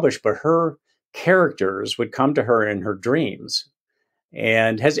anything published, but her characters would come to her in her dreams.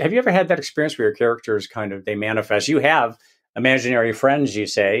 And have you ever had that experience where your characters they manifest? You have imaginary friends, you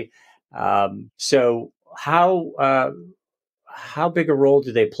say. So how big a role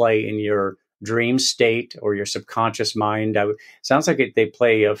do they play in your dream state or your subconscious mind? Sounds like they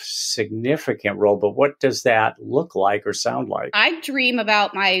play a significant role, but what does that look like or sound like? I dream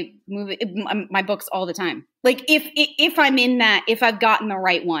about my books all the time. Like if I'm in that, if I've gotten the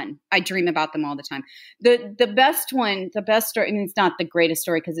right one, I dream about them all the time. The best story, I mean, it's not the greatest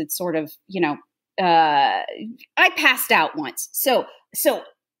story because it's sort of, I passed out once. So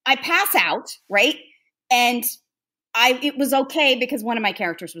I pass out, right? And it was okay because one of my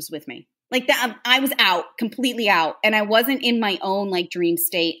characters was with me. Like that, I was out, completely out, and I wasn't in my own dream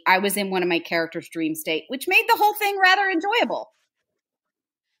state. I was in one of my characters' dream state, which made the whole thing rather enjoyable.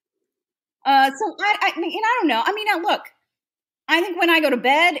 So I don't know. I mean, now look, I think when I go to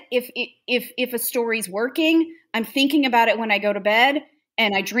bed, if a story's working, I'm thinking about it when I go to bed,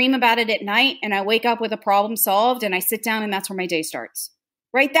 and I dream about it at night, and I wake up with a problem solved, and I sit down, and that's where my day starts.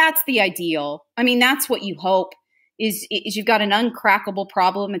 Right? That's the ideal. I mean, that's what you hope is you've got an uncrackable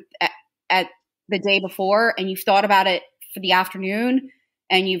problem at the day before, and you've thought about it for the afternoon,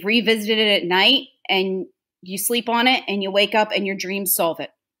 and you've revisited it at night, and you sleep on it, and you wake up and your dreams solve it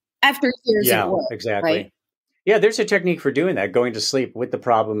after years of work. Exactly. Right? Yeah, there's a technique for doing that, going to sleep with the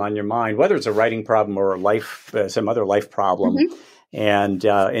problem on your mind, whether it's a writing problem or a life, some other life problem. Mm-hmm.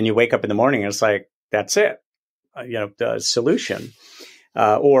 And you wake up in the morning and it's like, that's it, the solution.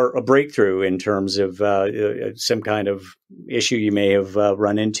 Or a breakthrough in terms of some kind of issue you may have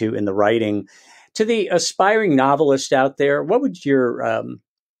run into in the writing. To the aspiring novelist out there, what would your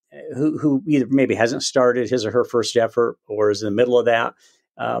who either maybe hasn't started his or her first effort or is in the middle of that,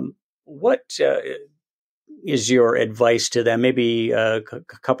 what is your advice to them? Maybe a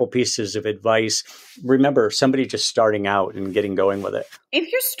couple pieces of advice. Remember, somebody just starting out and getting going with it.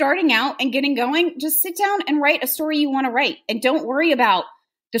 If you're starting out and getting going, just sit down and write a story you want to write. And don't worry about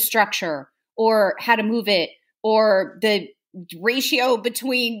the structure or how to move it or the ratio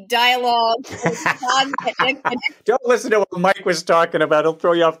between dialogue. Don't listen to what Mike was talking about. He'll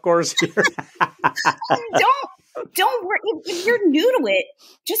throw you off course here. Don't worry. If you're new to it,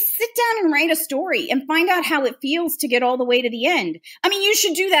 just sit down and write a story and find out how it feels to get all the way to the end. I mean, you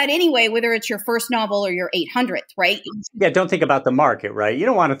should do that anyway, whether it's your first novel or your 800th, right? Yeah, don't think about the market, right? You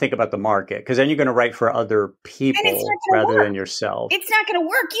don't want to think about the market because then you're going to write for other people rather than yourself. It's not going to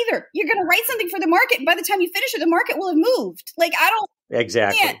work either. You're going to write something for the market, and by the time you finish it, the market will have moved. Like, I don't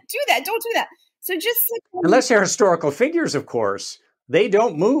exactly can't do that. Don't do that. So just unless they're historical figures, of course. They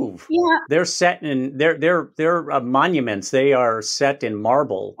don't move. Yeah. They're set in they're monuments. They are set in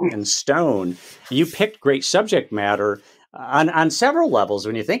marble and stone. You picked great subject matter on several levels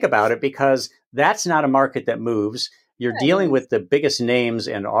when you think about it, because that's not a market that moves. You're dealing with the biggest names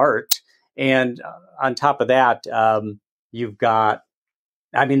in art, and on top of that, you've got,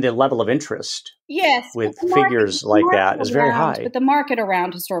 I mean, the level of interest. Yes, with figures like that is very high. But the market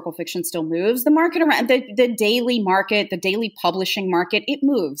around historical fiction still moves. The market around the daily market, the daily publishing market, it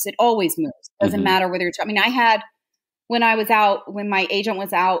moves. It always moves. Doesn't matter whether you're. I mean, I had when my agent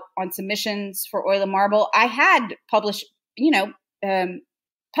was out on submissions for Oil and Marble, I had publicists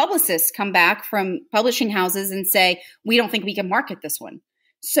come back from publishing houses and say, we don't think we can market this one.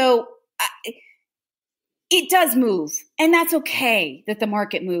 So it does move, and that's okay that the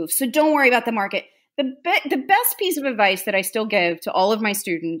market moves. So don't worry about the market. The best piece of advice that I still give to all of my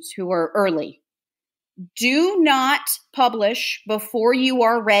students who are early: do not publish before you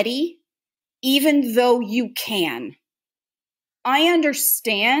are ready, even though you can. I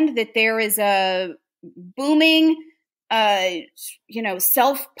understand that there is a booming,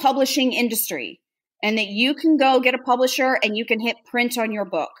 self-publishing industry, and that you can go get a publisher and you can hit print on your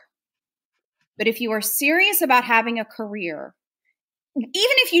book. But if you are serious about having a career, even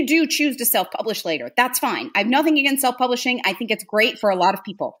if you do choose to self-publish later, that's fine. I have nothing against self-publishing. I think it's great for a lot of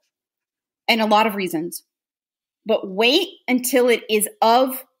people and a lot of reasons. But wait until it is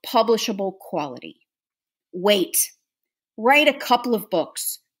of publishable quality. Wait. Write a couple of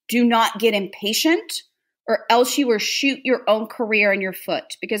books. Do not get impatient, or else you will shoot your own career in your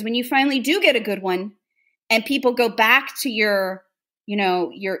foot. Because when you finally do get a good one and people go back to your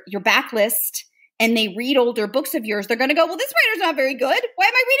backlist and they read older books of yours, they're going to go, well, this writer's not very good. Why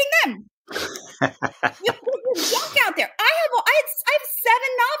am I reading them? You put junk out there. I have 7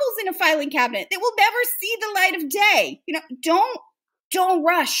 novels in a filing cabinet that will never see the light of day. Don't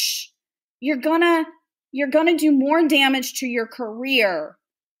rush. You're gonna do more damage to your career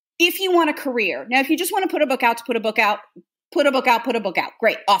if you want a career. Now, if you just want to put a book out to put a book out, put a book out.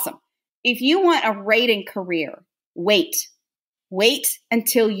 Great, awesome. If you want a writing career, wait. Wait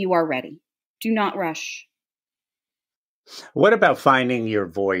until you are ready. Do not rush. What about finding your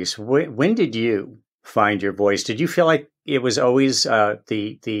voice? When did you find your voice? Did you feel like it was always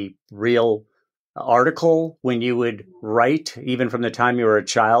the real article when you would write, even from the time you were a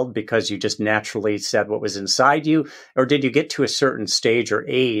child, because you just naturally said what was inside you? Or did you get to a certain stage or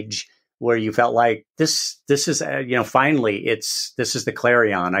age where you felt like this is, finally this is the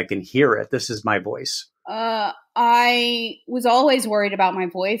clarion. I can hear it. This is my voice. I was always worried about my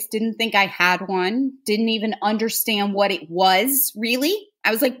voice. Didn't think I had one. Didn't even understand what it was, really.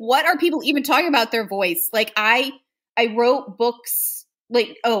 I was like, what are people even talking about their voice? Like I wrote books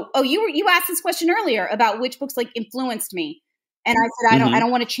like, you asked this question earlier about which books like influenced me. And I said, I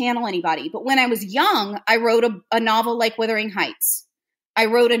don't want to channel anybody. But when I was young, I wrote a novel like Wuthering Heights. I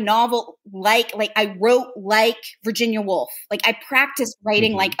wrote a novel like Virginia Woolf. Like I practiced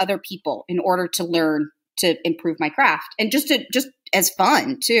writing like other people in order to learn to improve my craft, and just as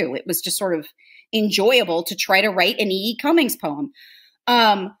fun too. It was just sort of enjoyable to try to write an E.E. Cummings poem.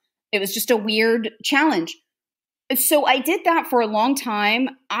 It was just a weird challenge. So I did that for a long time.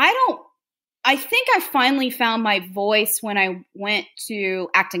 I think I finally found my voice when I went to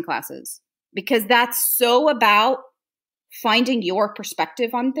acting classes, because that's so about finding your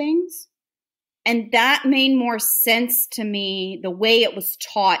perspective on things. And that made more sense to me. The way it was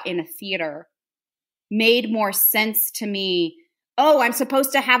taught in a theater made more sense to me. Oh, I'm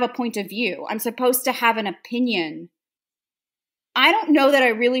supposed to have a point of view. I'm supposed to have an opinion. I don't know that I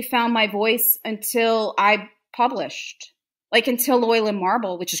really found my voice until I published, like until Oil and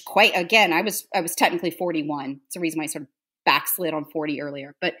Marble, which is quite, again, I was technically 41. It's the reason why I sort of backslid on 40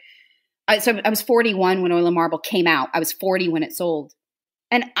 earlier. But I was 41 when Oil and Marble came out. I was 40 when it sold.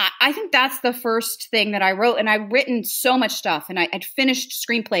 And I think that's the first thing that I wrote. And I'd written so much stuff, and I'd finished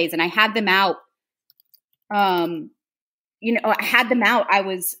screenplays, and I had them out. I had them out.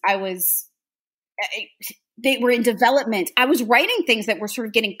 They were in development. I was writing things that were sort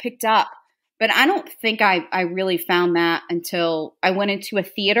of getting picked up, but I don't think I really found that until I went into a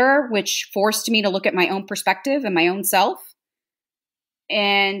theater, which forced me to look at my own perspective and my own self,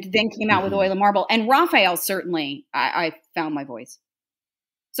 and then came out with Oil and Marble. And Raphael, certainly, I found my voice.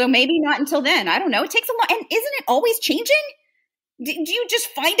 So maybe not until then. I don't know. It takes a lot. And isn't it always changing? Do you just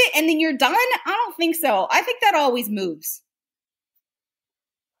find it and then you're done? I don't think so. I think that always moves.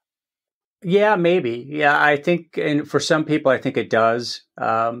 Yeah, maybe. Yeah, I think, and for some people, I think it does.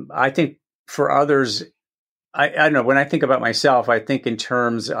 I think for others, I don't know. When I think about myself, I think in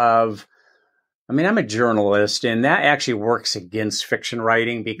terms of, I mean, I'm a journalist, and that actually works against fiction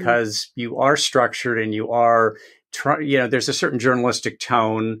writing because you are structured and you are, there's a certain journalistic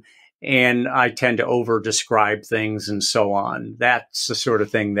tone, and I tend to over describe things and so on. That's the sort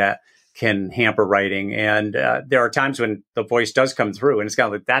of thing that can hamper writing. And there are times when the voice does come through, and it's kind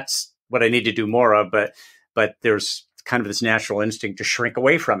of like, that's what I need to do more of. But there's kind of this natural instinct to shrink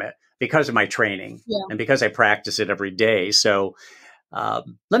away from it because of my training and because I practice it every day. So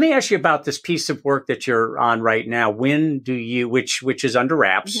let me ask you about this piece of work that you're on right now. When do you, which is under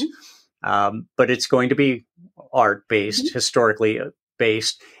wraps, but it's going to be art-based, historically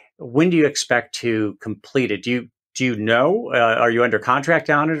based. When do you expect to complete it? Do you know? Are you under contract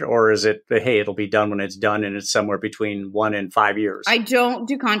on it, or is it, hey, it'll be done when it's done, and it's somewhere between 1 and 5 years? I don't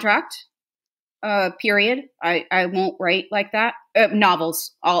do contract. Period. I won't write like that.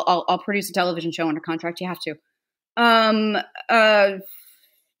 Novels. I'll produce a television show under contract. You have to. I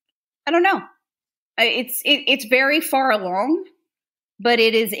don't know. It's very far along, but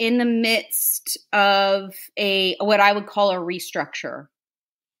it is in the midst of what I would call a restructure.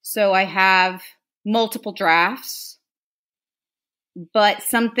 So I have multiple drafts, but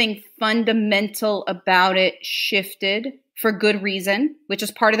something fundamental about it shifted for good reason, which is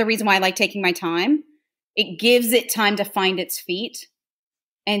part of the reason why I like taking my time. It gives it time to find its feet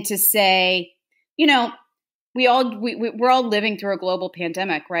and to say, we're all living through a global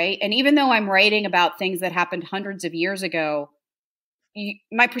pandemic, right? And even though I'm writing about things that happened hundreds of years ago,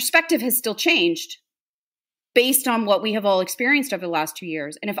 my perspective has still changed based on what we have all experienced over the last 2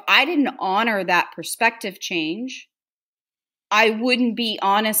 years. And if I didn't honor that perspective change, I wouldn't be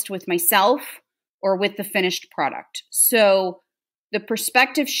honest with myself or with the finished product. So the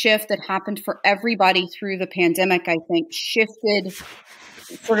perspective shift that happened for everybody through the pandemic, I think, shifted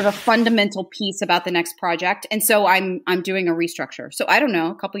sort of a fundamental piece about the next project. And so I'm doing a restructure. So I don't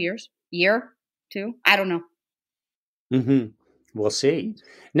know, a couple years, year, 2, I don't know. We'll see.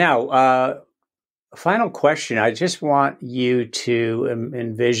 Now, final question. I just want you to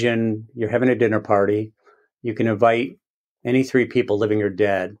envision you're having a dinner party. You can invite any 3 people, living or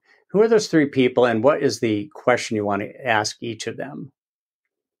dead. Who are those 3 people, and what is the question you want to ask each of them?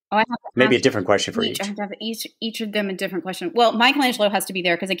 Oh, I have to maybe a different question for each. I have to have each of them a different question. Well, Michelangelo has to be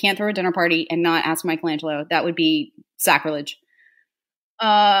there because I can't throw a dinner party and not ask Michelangelo. That would be sacrilege. So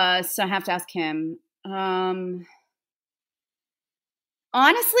I have to ask him.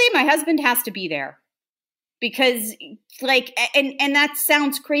 Honestly, my husband has to be there because, and that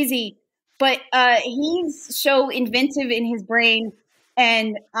sounds crazy, but he's so inventive in his brain,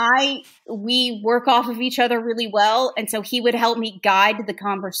 and we work off of each other really well, and so he would help me guide the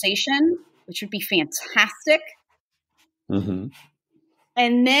conversation, which would be fantastic. And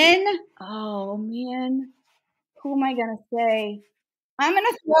then, oh man, who am I gonna say? I'm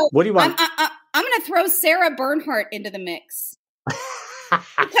gonna throw. What do you want? I'm gonna throw Sarah Bernhardt into the mix. Because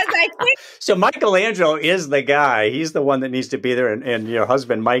I think so. Michelangelo is the guy. He's the one that needs to be there, and your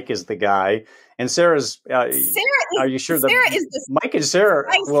husband Mike is the guy. And Sarah's. Are you sure that Mike and Sarah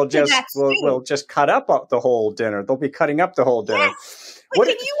will just cut up the whole dinner? They'll be cutting up the whole dinner. Yes. Can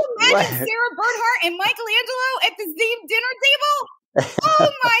you imagine Sarah Bernhardt and Michelangelo at the same dinner table? Oh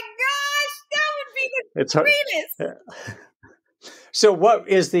my gosh, that would be the greatest. So, what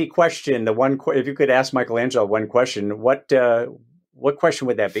is the question? The one, if you could ask Michelangelo one question, what question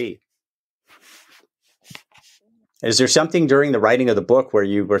would that be? Is there something during the writing of the book where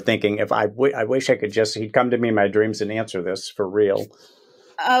you were thinking, if I wish I could he'd come to me in my dreams and answer this for real?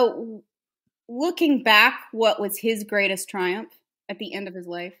 Looking back, what was his greatest triumph at the end of his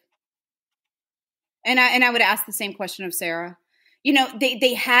life? And I would ask the same question of Sarah.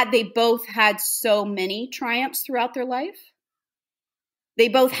 They both had so many triumphs throughout their life. They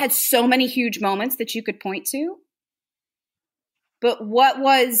both had so many huge moments that you could point to. But what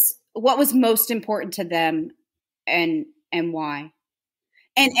was most important to them, and why?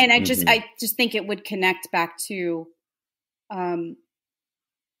 And I just think it would connect back to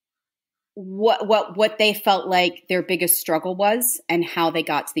what they felt like their biggest struggle was and how they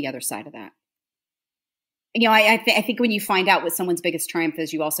got to the other side of that. You know, I think when you find out what someone's biggest triumph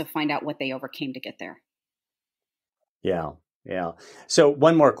is, you also find out what they overcame to get there. Yeah. Yeah. So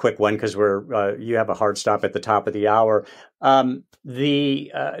one more quick one, because you have a hard stop at the top of the hour.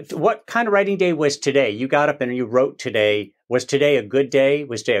 What kind of writing day was today? You got up and you wrote today. Was today a good day?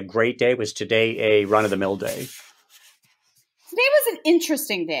 Was today a great day? Was today a run-of-the-mill day? Today was an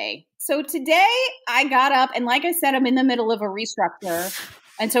interesting day. So today I got up and, like I said, I'm in the middle of a restructure.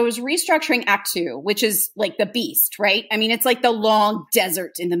 And so I was restructuring Act 2, which is like the beast, right? I mean, it's like the long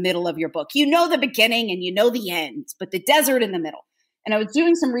desert in the middle of your book. You know the beginning and you know the end, but the desert in the middle. And I was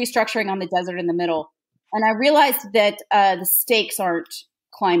doing some restructuring on the desert in the middle. And I realized that the stakes aren't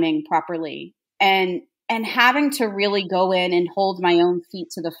climbing properly. And having to really go in and hold my own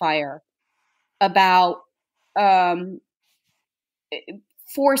feet to the fire about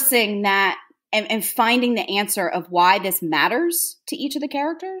forcing that and finding the answer of why this matters to each of the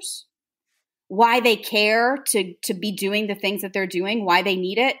characters, why they care to be doing the things that they're doing, why they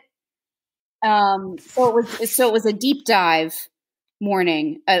need it. So it was a deep dive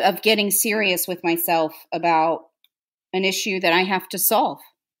morning of getting serious with myself about an issue that I have to solve.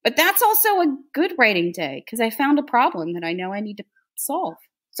 But that's also a good writing day because I found a problem that I know I need to solve.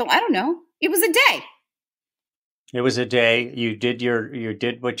 So I don't know. It was a day. It was a day. You did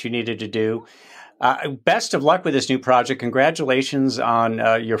what you needed to do. Best of luck with this new project. Congratulations on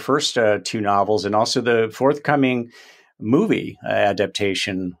your first 2 novels and also the forthcoming movie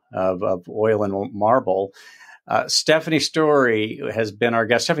adaptation of Oil and Marble. Stephanie Storey has been our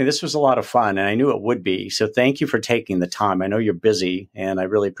guest. Stephanie, this was a lot of fun, and I knew it would be. So thank you for taking the time. I know you're busy, and I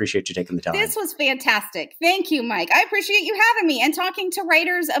really appreciate you taking the time. This was fantastic. Thank you, Mike. I appreciate you having me and talking to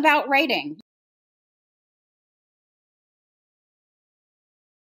writers about writing.